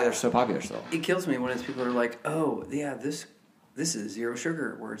don't know why they're so popular still. It kills me when it's people are like, "Oh, yeah, this is zero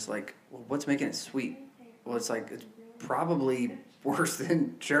sugar." Where it's like, "Well, what's making it sweet?" Well, it's like it's probably worse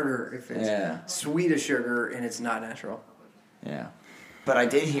than sugar if it's sweet as sugar and it's not natural. Yeah, but I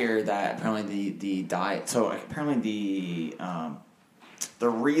did hear that apparently the diet. So apparently the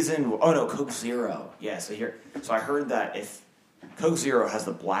reason. Oh no, Coke Zero. Yeah. So I heard that if Coke Zero has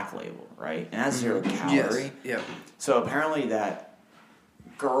the black label, right, and has 0 calorie. Yes. Yeah. So apparently that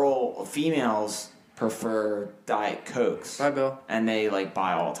females prefer Diet Cokes. Bye, Bill. And they like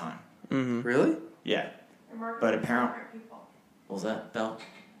buy all the time. Really? Yeah. But apparently, what was that, Belle?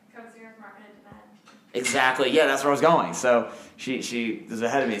 Exactly. Yeah, that's where I was going. So she was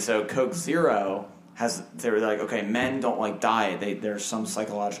ahead of me. So Coke Zero they were like, okay, men don't like diet. There's some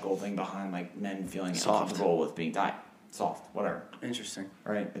psychological thing behind like men feeling uncomfortable with being diet, soft, whatever. Interesting.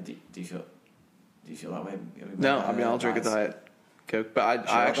 Right? Do you feel that way? No, I mean I'll drink a Diet Coke, but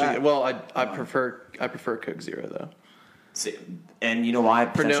I prefer Coke Zero though. See, and you know why?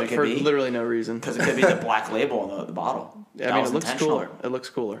 For literally no reason. Because it could be the black label on the bottle. Yeah, I mean, it looks cooler. It looks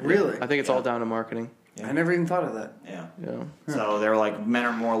cooler. Really? I think it's all down to marketing. Yeah. I never even thought of that. Yeah. Yeah. So they're like, men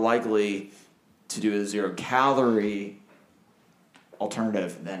are more likely to do a 0-calorie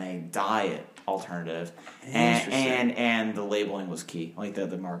alternative than a diet alternative. And the labeling was key. Like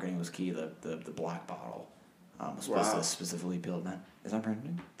the marketing was key. The black bottle was supposed to specifically appeal to men. Is that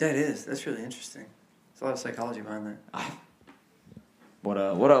branding? That is. That's really interesting. There's a lot of psychology behind that. What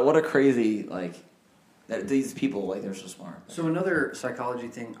a crazy, like, these people, like, they're so smart. So another psychology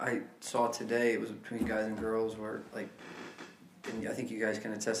thing I saw today, it was between guys and girls, where, like, and I think you guys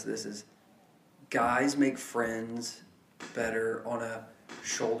can attest to this, is guys make friends better on a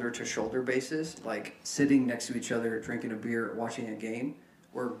shoulder-to-shoulder basis, like sitting next to each other, drinking a beer, watching a game,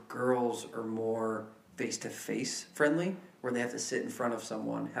 where girls are more face-to-face friendly, where they have to sit in front of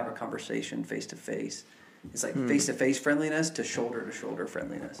someone, have a conversation face-to-face. It's like face-to-face friendliness to shoulder-to-shoulder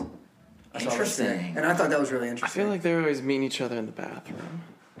friendliness. Interesting. And I thought that was really I interesting. feel like they're always meeting each other in the bathroom.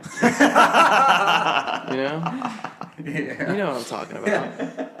 You know? Yeah. You know what I'm talking about.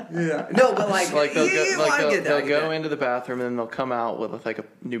 Yeah. No, but like they'll go into the bathroom and then they'll come out with like a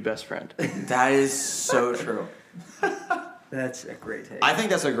new best friend. That is so true. That's a great take. I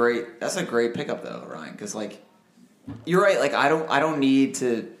think that's a great pickup though, Ryan, because like you're right. Like I don't need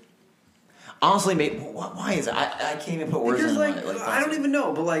to. Honestly, maybe why is it? I can't even put words in like, my, like I don't even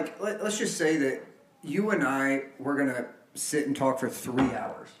know, but like let's just say that you and I we're gonna sit and talk for 3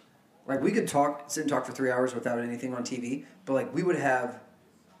 hours. Like we could sit and talk for 3 hours without anything on TV, but like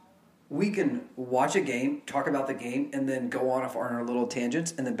we can watch a game, talk about the game, and then go on our little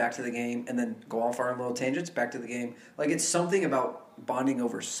tangents, and then back to the game, and then go off our little tangents, back to the game. Like it's something about bonding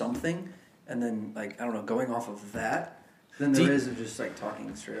over something, and then like I don't know, going off of that. Than there is of just like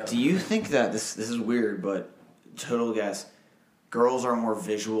talking straight up. Do you think that this is weird, but total guess, girls are more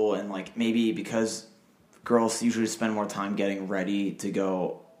visual and like maybe because girls usually spend more time getting ready to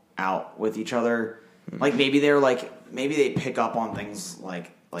go out with each other, like maybe they pick up on things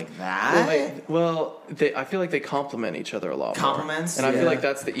like that. I feel like they complement each other a lot. Compliments, and I feel like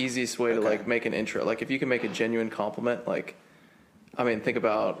that's the easiest way to like make an intro. Like if you can make a genuine compliment, like I mean, think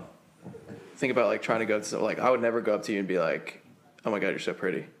about like trying to go to like I would never go up to you and be like, "Oh my God, you're so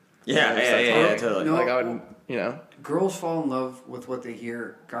pretty." Yeah, totally. No, like I would, you know. Girls fall in love with what they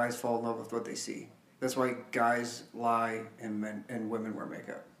hear. Guys fall in love with what they see. That's why guys lie and women wear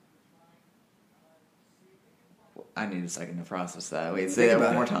makeup. I need a second to process that. Wait, say that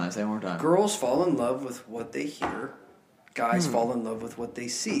one more time. Say it one more time. Girls fall in love with what they hear. Guys fall in love with what they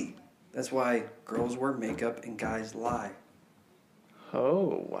see. That's why girls wear makeup and guys lie.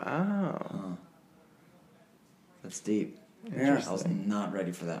 Oh, wow. That's deep. Yeah. I was not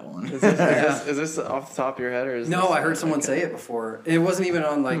ready for that one. Is this off the top of your head? Or is No, this, I heard someone say it before. It wasn't even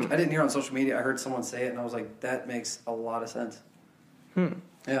on, like, I didn't hear it on social media. I heard someone say it, and I was like, that makes a lot of sense.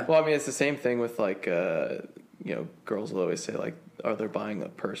 Yeah. Well, I mean, it's the same thing with, like, girls will always say, like, oh, they're buying a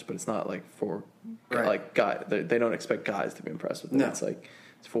purse, but it's not, like, for, like, guys. They don't expect guys to be impressed with it. No. It's, like,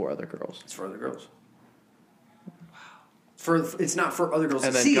 it's for other girls. It's for other girls. It's not for other girls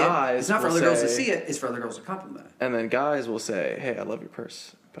and to see it. It's not for other girls to say, see it. It's for other girls to compliment it. And then guys will say, "Hey, I love your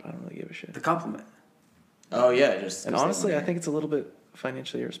purse," but I don't really give a shit. The compliment. Oh yeah, and honestly, I think it's a little bit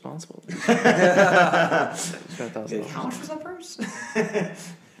financially irresponsible. How much was that purse?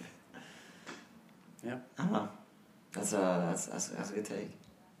 Yeah, I don't know. That's a good take.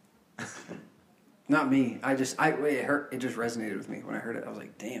 Not me. It just resonated with me when I heard it. I was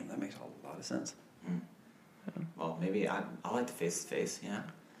like, damn, that makes a lot of sense. Well, maybe I like the face to face. Yeah,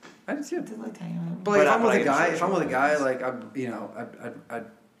 I did too. I did like hanging out. But like, if I'm with a guy, like I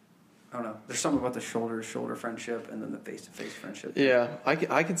don't know. There's something about the shoulder to shoulder friendship and then the face to face friendship. Yeah,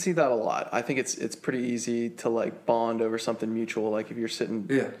 I can see that a lot. I think it's pretty easy to like bond over something mutual. Like if you're sitting,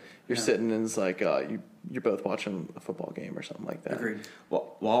 sitting and it's like you're both watching a football game or something like that. Agreed.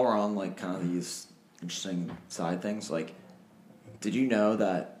 Well, while we're on like kind of these interesting side things, like, did you know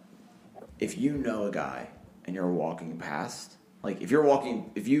that if you know a guy and you're walking past, like if you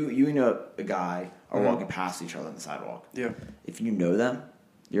know a guy are walking past each other on the sidewalk. Yeah. If you know them,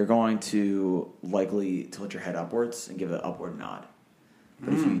 you're going to likely tilt your head upwards and give an upward nod.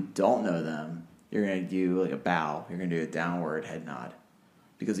 But if you don't know them, you're going to do like a bow. You're going to do a downward head nod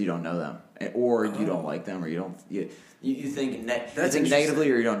because you don't know them, or you don't like them, or you think negatively,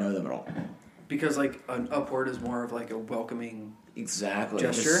 or you don't know them at all. Because like an upward is more of like a welcoming. Exactly.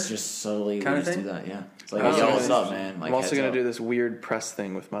 Gesture? Just subtly Kind we of just thing? do that. Yeah. It's like, I'm yo, also what's gonna- up, man? Like, I'm also heads gonna up. do this weird press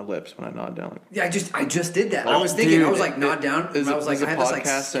thing with my lips when I nod down. Like, Yeah, I just did that. I Oh, was thinking, dude, I was like, nod down. There's And I was like, a I had this like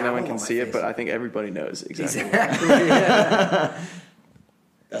podcast, so no scowl one on can my see it, face. but I think everybody knows exactly. Exactly. Yeah.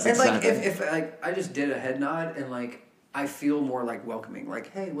 That's And like exactly. if like I just did a head nod and like I feel more like welcoming,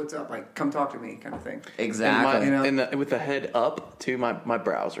 like hey, what's up? Like come talk to me, kind of thing. Exactly. You know? And with the head up too, my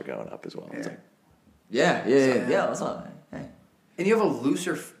brows are going up as well. It's Yeah. like, Yeah. What's up, man? Hey. And you have a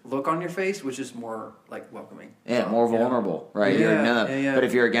looser look on your face, which is more like welcoming. Yeah, more You know? vulnerable, right? Yeah, yeah. But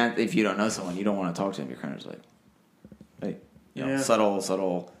if you don't know someone, you don't want to talk to them. You're kind of just like, hey, Yeah.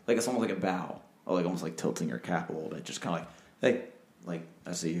 subtle, like it's almost like a bow, or like almost like tilting your cap a little bit, just kind of like, hey, like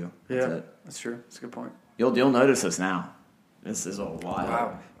I see you. That's Yeah, it. that's true. That's a good point. You'll notice this now. This is a wild.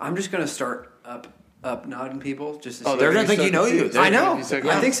 Wow, I'm just gonna start up nodding people just to see. Oh, they're gonna if think they you know you. I know. You're so I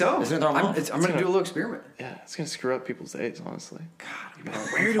good. think so. It's gonna throw 'em I'm, off. I'm gonna do a little experiment. yeah, it's gonna screw up people's days, honestly. God,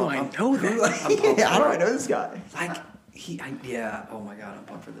 Where do I know that? I'm pumped Yeah, how do for I it. know this guy? Like yeah. Oh my god, I'm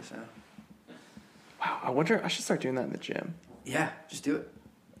pumped for this now. Wow, I wonder. I should start doing that in the gym. Yeah, just do it.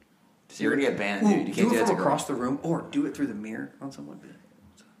 So you're gonna get banned, dude. You can't do it that from to across girls. the room, or do it through the mirror on someone.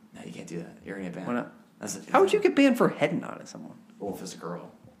 No, you can't do that. You're gonna get banned. Why not? That's How would you get banned for head nodding someone? Well, if it's a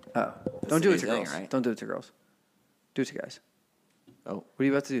girl. Oh, That's don't do the it to thing, girls. right? Don't do it to girls. Do it to guys. Oh. What are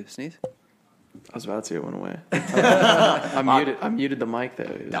you about to do? Sneeze? I was about to. It went away. I muted the mic though.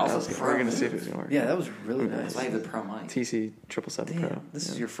 We're gonna see if it's gonna work. Yeah, that was really nice. That's why you have the pro mic. TC 777 Pro. Damn, this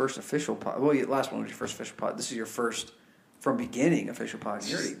is your first official pod. Well, your last one was your first official pod. This is your first from beginning official pod.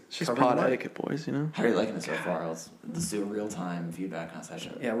 You already It's just covered pod the mic. etiquette, boys. You know, How are you liking it so far? Let's do a real time feedback on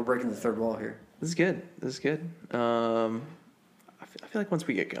session. Yeah, we're breaking the third wall here. this is good. This is good. I feel like once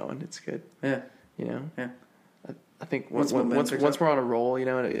we get going, it's good. Yeah, You know, yeah. I think Once once momentum picks once up. we're on a roll, you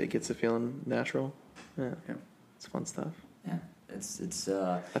know, it gets the feeling natural. Yeah, Yeah. it's fun stuff. Yeah, it's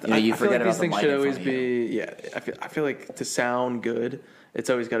I you feel forget like about these the things mic should in always front of you. be. Yeah, I feel like to sound good,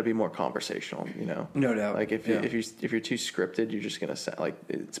 it's always got to be more conversational. You know, No doubt. Like if Yeah. you're too scripted, you're just gonna sound like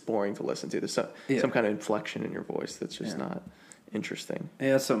it's boring to listen to. There's some kind of inflection in your voice that's just Yeah. not interesting.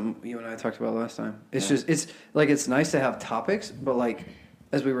 Yeah, that's something you and I talked about last time. It's Yeah. just it's nice to have topics, but like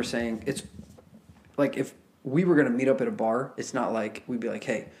as we were saying, it's like if we were gonna meet up at a bar, it's not like we'd be like,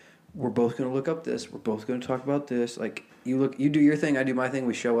 hey, we're both gonna look up this, we're both gonna talk about this. Like you do your thing, I do my thing,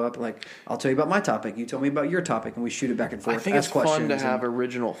 we show up, like I'll tell you about my topic, you tell me about your topic, and we shoot it back and forth. I think ask it's fun to questions have and-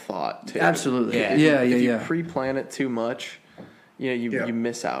 original thought too. Absolutely. Yeah. Yeah, If yeah. you pre-plan it too much, Yeah. you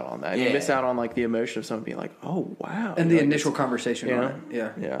miss out on that. Yeah. You miss out on like the emotion of someone being like, "Oh wow," And You the know, initial it's- conversation you on know? it. Yeah.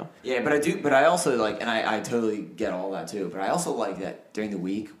 Yeah. Yeah, but I also like, and I totally get all that too. But I also like that during the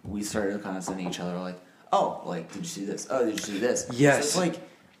week we started kind of sending each other like, oh, like did you see this? Oh, did you see this? Yes. So it's like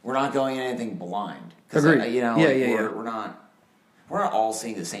we're not going in anything blind. 'Cause, Agreed. You know, Yeah, like, yeah, yeah. we're not all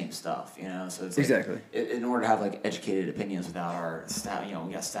seeing the same stuff. You know, so it's like, Exactly. in order to have like educated opinions without our stat. You know,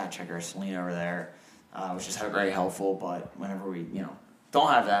 we got stat checker Selena over there, which is very helpful. But whenever we don't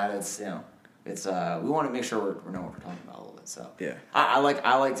have that, it's we want to make sure we know what we're talking about a little bit. So Yeah. I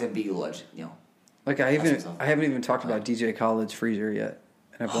like to be legit. Like I haven't even talked about DJ Khaled's freezer yet.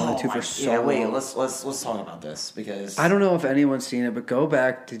 And I've wanted to for so long. wait, let's talk about this because I don't know if anyone's seen it, but go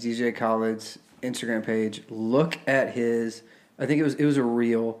back to DJ Khaled's Instagram page. Look at his. I think it was a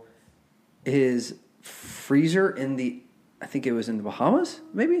reel. His freezer I think it was in the Bahamas.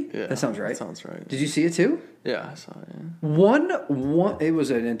 Maybe Yeah, that sounds right. That sounds right. Did you see it too? Yeah, I saw it. Yeah. One. It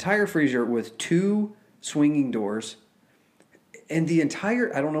was an entire freezer with 2 swinging doors, and the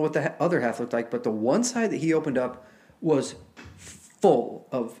entire. I don't know what the other half looked like, but the one side that he opened up was full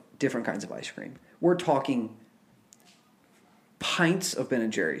of different kinds of ice cream. We're talking pints of Ben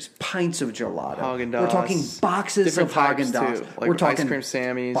and Jerry's, pints of gelato. Haagen-Dazs. We're talking boxes Different of types, Haagen-Dazs. too. Like We're talking ice cream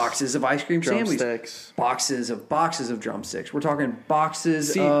Sammies, boxes of ice cream Sammies, drumsticks. boxes of drumsticks. We're talking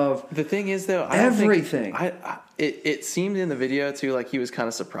boxes See, of the thing is though, I everything. Don't think, it seemed in the video too like he was kind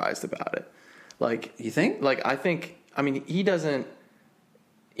of surprised about it. Like You think? Like I mean he doesn't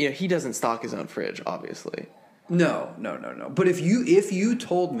stock his own fridge, obviously. No. But if you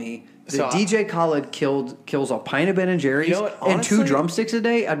told me that So DJ Khaled kills a pint of Ben and Jerry's You know what? and 2 Honestly- drumsticks a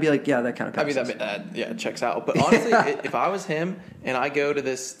day, I'd be like, yeah, that kind of. I mean, it checks out. But honestly, if I was him and I go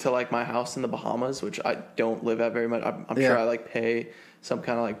to like my house in the Bahamas, which I don't live at very much, I'm Yeah. sure I like pay some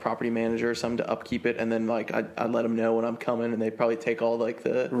kind of like property manager or something to upkeep it, and then like I let them know when I'm coming, and they probably take all like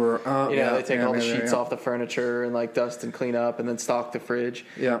the they take all the sheets off the furniture and like dust and clean up, and then stock the fridge.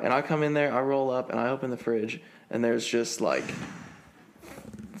 Yeah. And I come in there, I roll up, and I open the fridge, and there's just like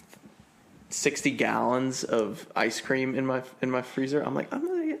 60 gallons of ice cream in my freezer. I'm like,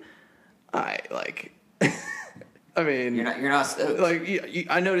 I mean, You're not stoked. like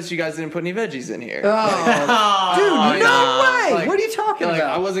I noticed you guys didn't put any veggies in here. Oh, dude, no way! Like- What are you talking Like,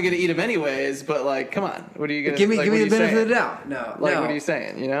 about? I wasn't gonna eat them anyways, but like, come on, what are you gonna give me like, give me what the are you benefit of the saying? doubt. No, Like, no. what are you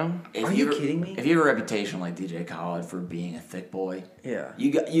saying? You know? Are you kidding me? If you have a reputation like DJ Khaled for being a thick boy, Yeah.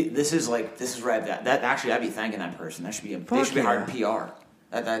 This is right. That actually, I'd be thanking that person. That should be they should be hired in PR.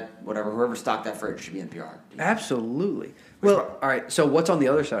 That whatever whoever stocked that fridge should be in PR. Absolutely. Well, all right. So what's on the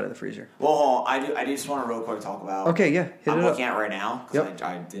other side of the freezer? Well, I do just want to real quick talk about. Okay, yeah, hit I'm it up. looking at it right now because Yep.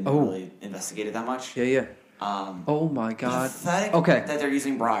 I didn't Oh. really investigate it that much. Yeah. Oh my God. Pathetic Okay. that they're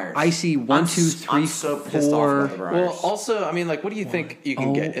using briars. I see one, two, three, I'm so pissed off four. about the briars. Well, also, I mean, like, what do you think you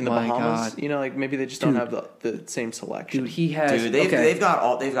can get in the my Bahamas? God. You know, like maybe they just Dude. don't have the same selection. Dude, he has. they've got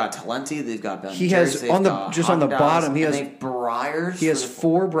Talenti, they've got Ben He Jerry's, has they've on the got just on the Haagen-Dazs, bottom. He and has they've briars. He has for the-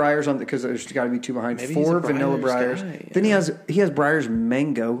 4 briars on because there's got to be 2 behind. Maybe he's 4 a vanilla Briars briars. guy, Then yeah. he has briars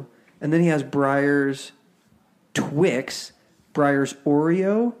mango, and then he has briars Twix, briars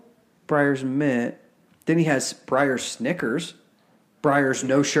Oreo, briars mint. Then he has briars Snickers, briars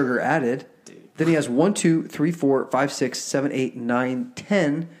no sugar added. Then he has 1, 2, 3, 4, 5, 6, 7, 8, 9,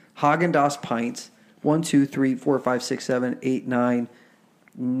 10 Haagen-Dazs pints. 1, 2, 3, 4, 5, 6, 7, 8, 9,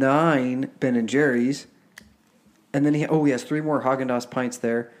 9 Ben and Jerry's. And then he has 3 more Haagen-Dazs pints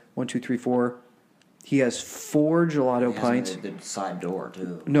there. 1, 2, 3, 4. He has 4 gelato He has pints. the side door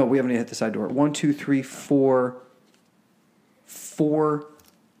too. No, we haven't hit the side door. 1, 2, 3, 4. 4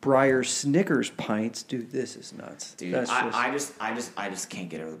 Briar Snickers pints. Dude, this is nuts. Dude, That's I just can't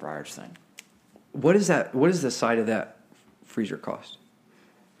get over the briars thing. What is that? What does the side of that freezer cost?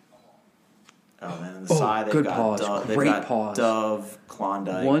 Oh man, on the side they've good got pause. Dove, they've Great got pause. Dove,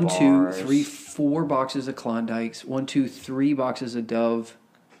 Klondike, 1, 2, bars. 3, 4 boxes of Klondikes. 1, 2, 3 boxes of Dove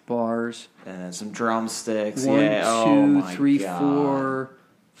bars. and then some drumsticks. 1, yeah. 2, Oh my 3, God. 4,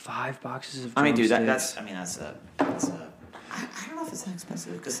 5 boxes of I mean, dude, drumsticks. that's a. I don't know if it's that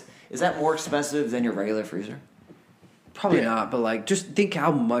expensive because is that more expensive than your regular freezer? Probably Yeah. not, but like, just think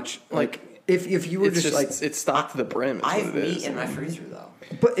how much, like, if you were It's just like, it's stocked to the brim. Is I what have it meat is. in my freezer though.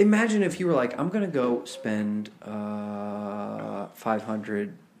 but imagine if you were like, I'm gonna go spend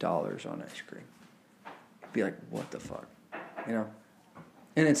 $500 on ice cream. Be like, what the fuck, you know?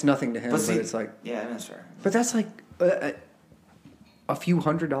 And it's nothing to him, but, see, it's like, yeah, that's fair. but that's like a few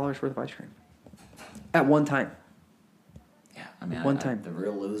 $100s worth of ice cream at one time. Yeah, I mean, One time. the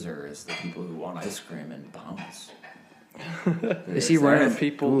real loser is the people who want ice cream in Bahamas. Is he The running?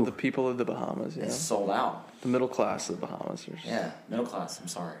 people of the Bahamas, yeah, It's sold out. the middle class of the Bahamas. Are just- Yeah, middle class. I'm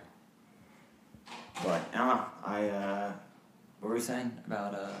sorry, but I don't know. What were we saying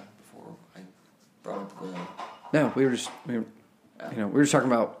about before I brought up the? No, we were just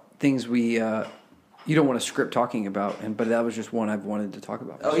talking about things we you don't want to script talking about, but that was just one I've wanted to talk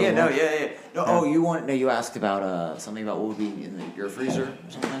about. for Oh so yeah, no, long. yeah. No, oh, you asked about something about what would be in your freezer or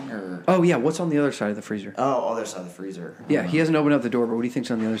something, or Oh yeah, what's on the other side of the freezer? other side of the freezer. Yeah, he hasn't opened up the door, but what do you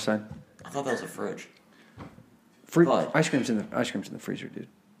think's on the other side? I thought that was a fridge. Ice What? cream's in the freezer, dude.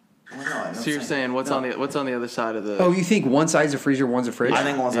 Well, no, I'm So you're saying what's no. on the other side of the? Oh, you think one side's a freezer, one's a fridge? I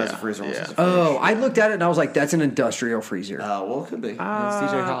think one side's Yeah, a freezer, one yeah. side's a fridge. Oh, I looked at it and I was like, that's an industrial freezer. Well, it could be. It's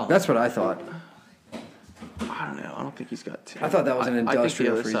DJ Khaled. That's what I thought. I don't know. I don't think he's got two. I thought that was an industrial I think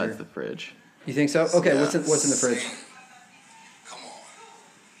the other freezer. side's the fridge. You think so? Okay, what's in the fridge? Come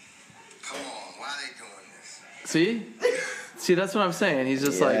on, why are they doing this? See, that's what I'm saying. He's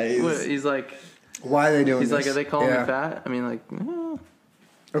just Yeah, like, he's- what, he's like, Why are they doing he's this? like, are they calling Yeah. me fat? I mean, like,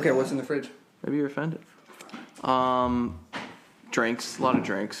 Okay, what's in the fridge? maybe you're offended. Drinks, a lot of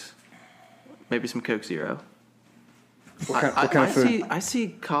drinks, maybe some Coke Zero. What kind of food? I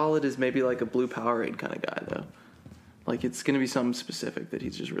see Khaled as maybe like a blue Powerade kind of guy though. Like it's gonna be something specific that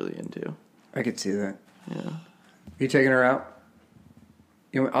he's just really into. I could see that. Yeah. You taking her out?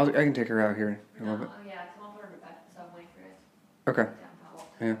 I can take her out here in a little bit. Oh, yeah, someone put her to bed, so I'm waiting for it. Okay.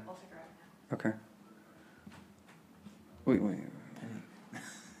 Yeah, Yeah. I'll take her out now. Okay. Wait.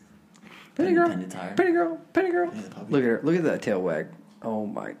 Penny girl. Penny tired. Penny girl. Penny girl. Yeah, the puppy. Look at her. Look at that tail wag. Oh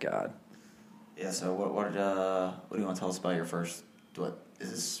my god. Yeah. So what do you want to tell us about your first? What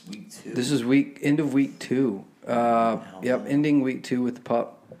is this week 2? This is end of week 2. Yep, ending week 2 with the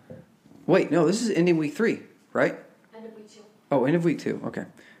pup. Wait, no, this is ending week 3, right? End of week 2. Oh, end of week 2. Okay.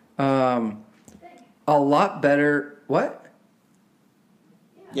 A lot better. What?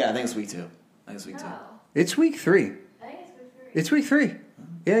 Yeah, I think it's week 2. Oh, It's week 3. I think it's week 3. It's week 3.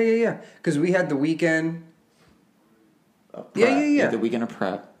 Yeah. Because we had the weekend. Yeah. The weekend of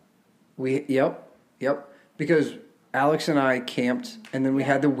prep. Yep. Because Alex and I camped, and then we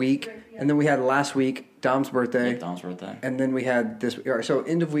had the week, and then we had last week Dom's birthday, Dom's birthday. and then we had this. All right, so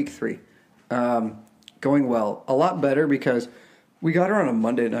end of week 3. Going well. A lot better because we got her on a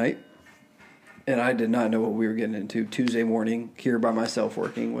Monday night, and I did not know what we were getting into. Tuesday morning, here by myself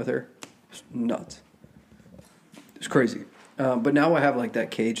working with her. It's nuts. It's crazy. But now I have like that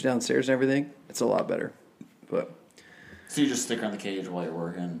cage downstairs and everything. It's a lot better. But So you just stick her in the cage while you're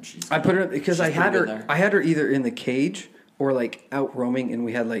working. I put her because I had her. There. I had her either in the cage or like out roaming, and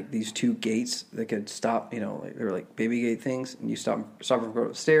we had like these two gates that could stop. Like they were like baby gate things, and you stop her from going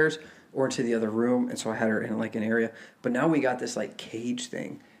upstairs or into the other room. And so I had her in like an area. But now we got this like cage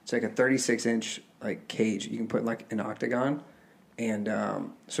thing. It's like a 36-inch like cage. You can put like an octagon, and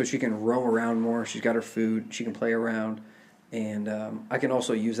so she can roam around more. She's got her food. She can play around, and I can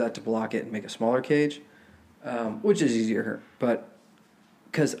also use that to block it and make a smaller cage, which is easier. But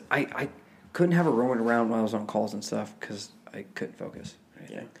because I couldn't have her roaming around while I was on calls and stuff because I couldn't focus or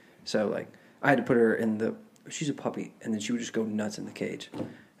anything. Yeah. So like I had to put her in the. She's a puppy, and then she would just go nuts in the cage.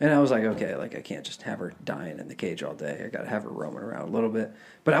 And I was like, okay, like I can't just have her dying in the cage all day. I got to have her roaming around a little bit.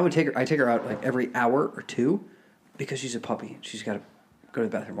 But I take her out like every hour or two because she's a puppy. She's got to go to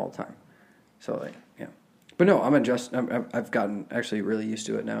the bathroom all the time. So like, yeah. But no, I've gotten actually really used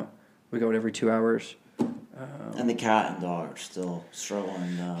to it now. We go out every 2 hours. And the cat and dog are still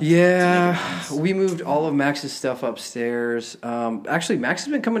struggling. Yeah, we moved all of Max's stuff upstairs. Actually, Max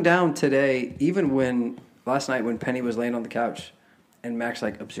has been coming down today, even last night when Penny was laying on the couch. And Max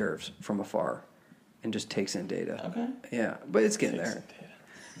like observes from afar, and just takes in data. Okay. Yeah, but it's getting there.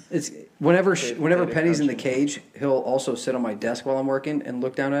 It's whenever Penny's in the cage, he'll also sit on my desk while I'm working and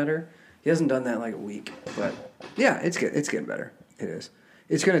look down at her. He hasn't done that in like a week, but yeah, it's getting better. It is.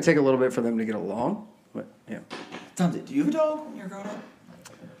 It's going to take a little bit for them to get along, but yeah. Tom, do you have a dog when you're growing up?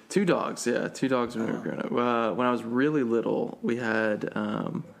 2 dogs, yeah. 2 dogs when we were growing up. When I was really little, we had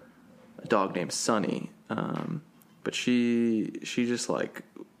a dog named Sunny. But she just like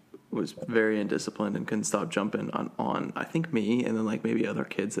was very indisciplined and couldn't stop jumping on I think me and then like maybe other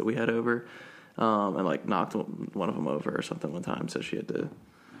kids that we had over, and like knocked one of them over or something one time. So she had to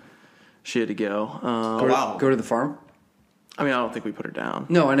go. Wow. Go to the farm. I mean, I don't think we put her down.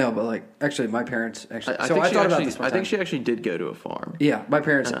 No, I know, but like actually, my parents actually. I think she actually did go to a farm. Yeah, my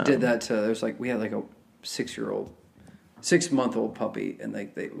parents did that. We had like a 6-month-old puppy, and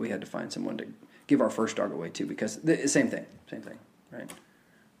we had to find someone to give our first dog away to because same thing, right?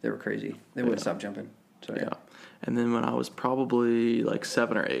 They were crazy. They wouldn't stop jumping. So yeah. And then when I was probably like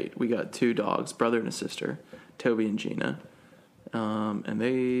 7 or 8, we got 2 dogs, brother and a sister, Toby and Gina. And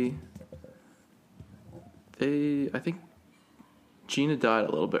they I think Gina died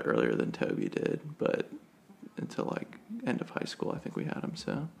a little bit earlier than Toby did, but until like end of high school, I think we had him.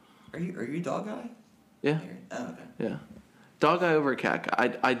 So. Are you a dog guy? Yeah. Oh, okay. Yeah. Dog guy over a cat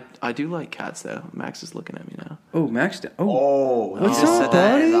guy. I do like cats though. Max is looking at me now. Oh, Max. What's up,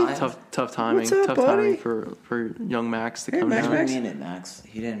 buddy? Tough timing. What's up, tough buddy? timing for young Max to come Max, down. He didn't mean it, Max.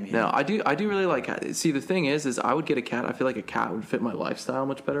 He didn't mean No, it. I do really like cats. See, the thing is I would get a cat. I feel like a cat would fit my lifestyle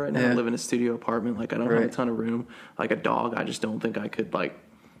much better right now. Yeah. I live in a studio apartment. Like I don't have a ton of room. Like a dog, I just don't think I could like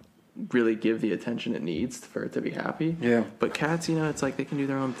really give the attention it needs for it to be happy. Yeah. But cats, it's like they can do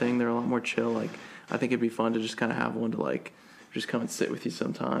their own thing. They're a lot more chill. Like I think it'd be fun to just kind of have one to like just come and sit with you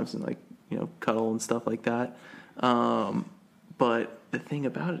sometimes and like cuddle and stuff like that. But the thing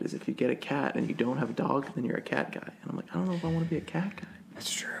about it is if you get a cat and you don't have a dog, then you're a cat guy. And I'm like, I don't know if I want to be a cat guy.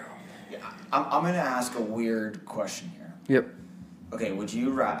 That's true. Yeah, I'm going to ask a weird question here. Yep. Okay, would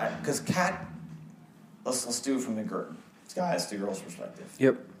you rather... Because cat... Let's do it from the guys to girls' perspective.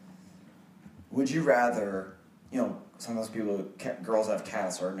 Yep. Would you rather... sometimes girls that have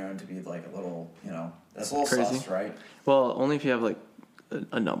cats are known to be like a little, that's a little Crazy. sus, right? Well, only if you have like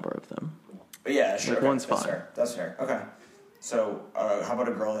a number of them. But yeah, sure. Like one's that's fine. Fair. That's fair. Okay. So, how about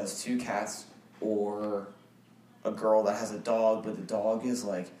a girl that has 2 cats or a girl that has a dog, but the dog is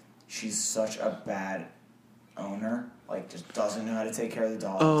like, she's such a bad owner, like just doesn't know how to take care of the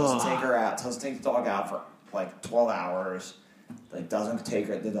dog, doesn't take the dog out for like 12 hours, like doesn't take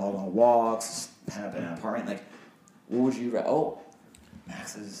the dog on walks, pen up in an apartment, like, what would you rather? Oh,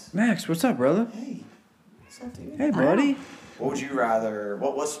 Max, what's up, brother? Hey, what's up, dude? Hey, buddy. What would you rather?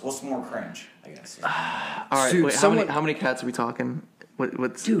 What's more cringe? I guess. All right, Dude, wait, how many cats are we talking?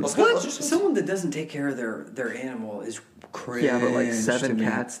 What's Dude, Let's what? go. Someone that doesn't take care of their animal is crazy. Yeah, but like 7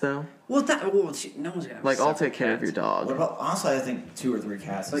 cats though. Well, no one's gonna have Like I'll 7 take care of cats. your dog. What about, honestly, I think 2 or 3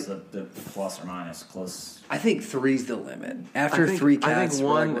 cats is the plus or minus close. I think 3's the limit. After I think, 3 cats, I think we're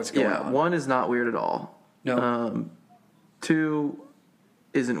one. like, what's going on? 1 is not weird at all. No. 2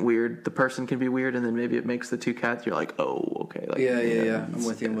 isn't weird. The person can be weird, and then maybe it makes the 2 cats. You're like, oh, okay. Like, Yeah. I'm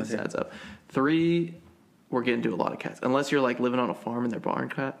with you. It adds up. 3 we're getting to a lot of cats. Unless you're like living on a farm and they're barn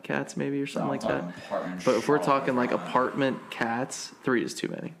cats maybe or something like that. But if we're talking like apartment cats, 3 is too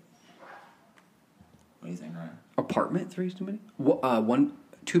many. What do you think, Ryan? Apartment, 3 is too many? 1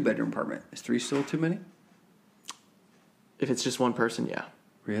 2-bedroom apartment. Is 3 still too many? If it's just one person, yeah.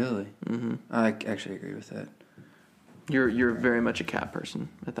 Really? Mm-hmm. I actually agree with that. You're very much a cat person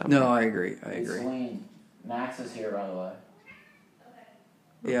at that point. No, I agree. Celine, Max is here, by the way.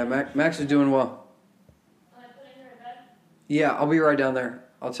 Yeah, Max is doing well. Yeah, I'll be right down there.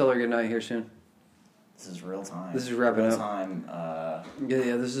 I'll tell her good night here soon. This is real time. This is wrapping real up. Time.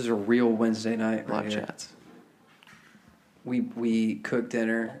 Yeah, this is a real Wednesday night. Live Right here. chats. We cooked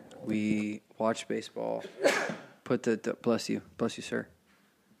dinner. We watched baseball. Put the bless you, sir.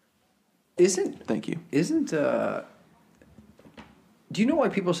 Thank you. Do you know why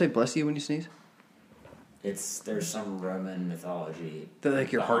people say bless you when you sneeze? There's some Roman mythology. That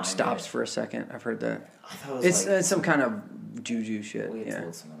like your heart behind stops it. for a second. I've heard that. I thought it was It's some kind of juju shit. we had to Yeah.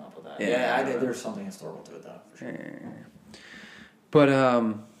 look something up with that. Yeah. Yeah, I did. There's something historical to it, though, for sure.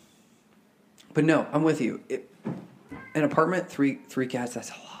 But no, I'm with you. An apartment, three cats.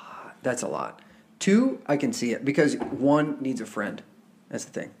 That's a lot. 2, I can see it because 1 needs a friend. That's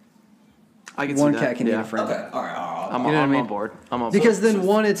the thing. I can One see that. cat can need yeah. a friend. Okay, all right. I'm, You know what I I'm mean? on board. I'm on Because board. then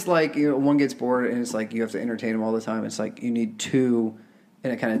 1, it's like 1 gets bored and it's like you have to entertain them all the time. It's like you need 2,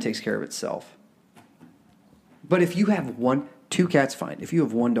 and it kind of takes care of itself. But if you have 2 cats, fine. If you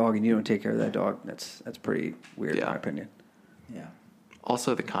have 1 dog and you don't take care of that dog, that's pretty weird in Yeah. my opinion. Yeah.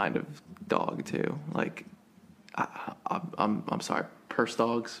 Also the kind of dog too. Like, I'm sorry, purse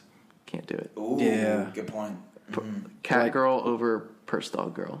dogs can't do it. Ooh, Yeah. good point. Cat Like- girl over purse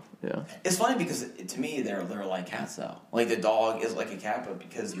dog girl. Yeah. It's funny because to me they're like cats though. Like the dog is like a cat, but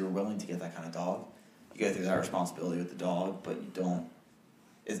because you're willing to get that kind of dog, you go through that responsibility with the dog, but you don't.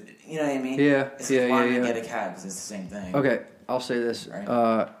 You know what I mean? Yeah, It's yeah, like, why yeah, not yeah. get a cat because it's the same thing. Okay, I'll say this: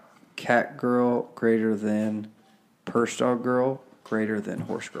 Right. cat girl greater than purse dog girl greater than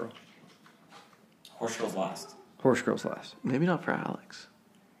horse girl. Horse girl's last. Horse girl's last. Maybe not for Alex.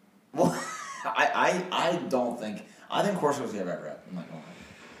 Well, I don't think. I think horse girls get a bad rep. I'm not gonna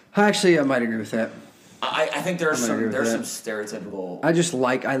lie. Actually, I might agree with that. I think there's I'm gonna agree some with stereotypical.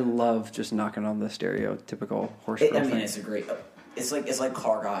 I love just knocking on the stereotypical horse girl I mean, thing. it's a great. It's like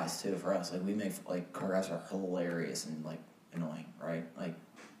car guys too for us. Like we make like car guys are hilarious and like annoying, right? Like,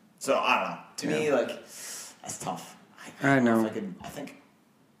 so I don't know. To me, like that's tough. I don't know. If I think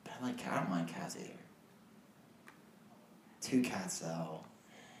I don't mind cats either. 2 cats though. All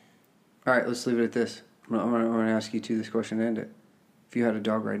right, let's leave it at this. I'm gonna ask you 2 this question and end it. If you had a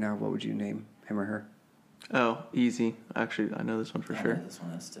dog right now, what would you name him or her? Oh, easy. Actually, I know this one for I sure. know this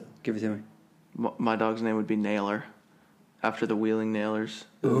one is too. Give it to me. My dog's name would be Nailer, after the Wheeling Nailers.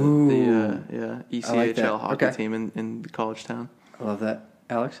 Ooh. The ECHL I like that. hockey Okay. team in the college town. I love that.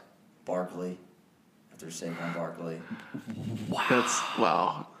 Alex? Barkley. After Saquon Barkley.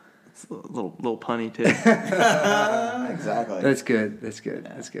 Wow. It's a little punny too. Exactly. That's good. That's good.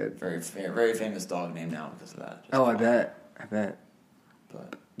 Yeah. That's good. Very famous dog name now because of that. Just Oh, I fun. bet.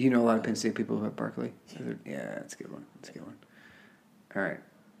 But You know a lot of Penn State people who have Barkley? Yeah, that's a good one. That's a good one. All right.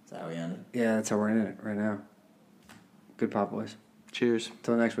 is that how we ended? Yeah, that's how we're in it right now. Good pop, boys. Cheers.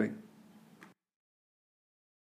 Till next week.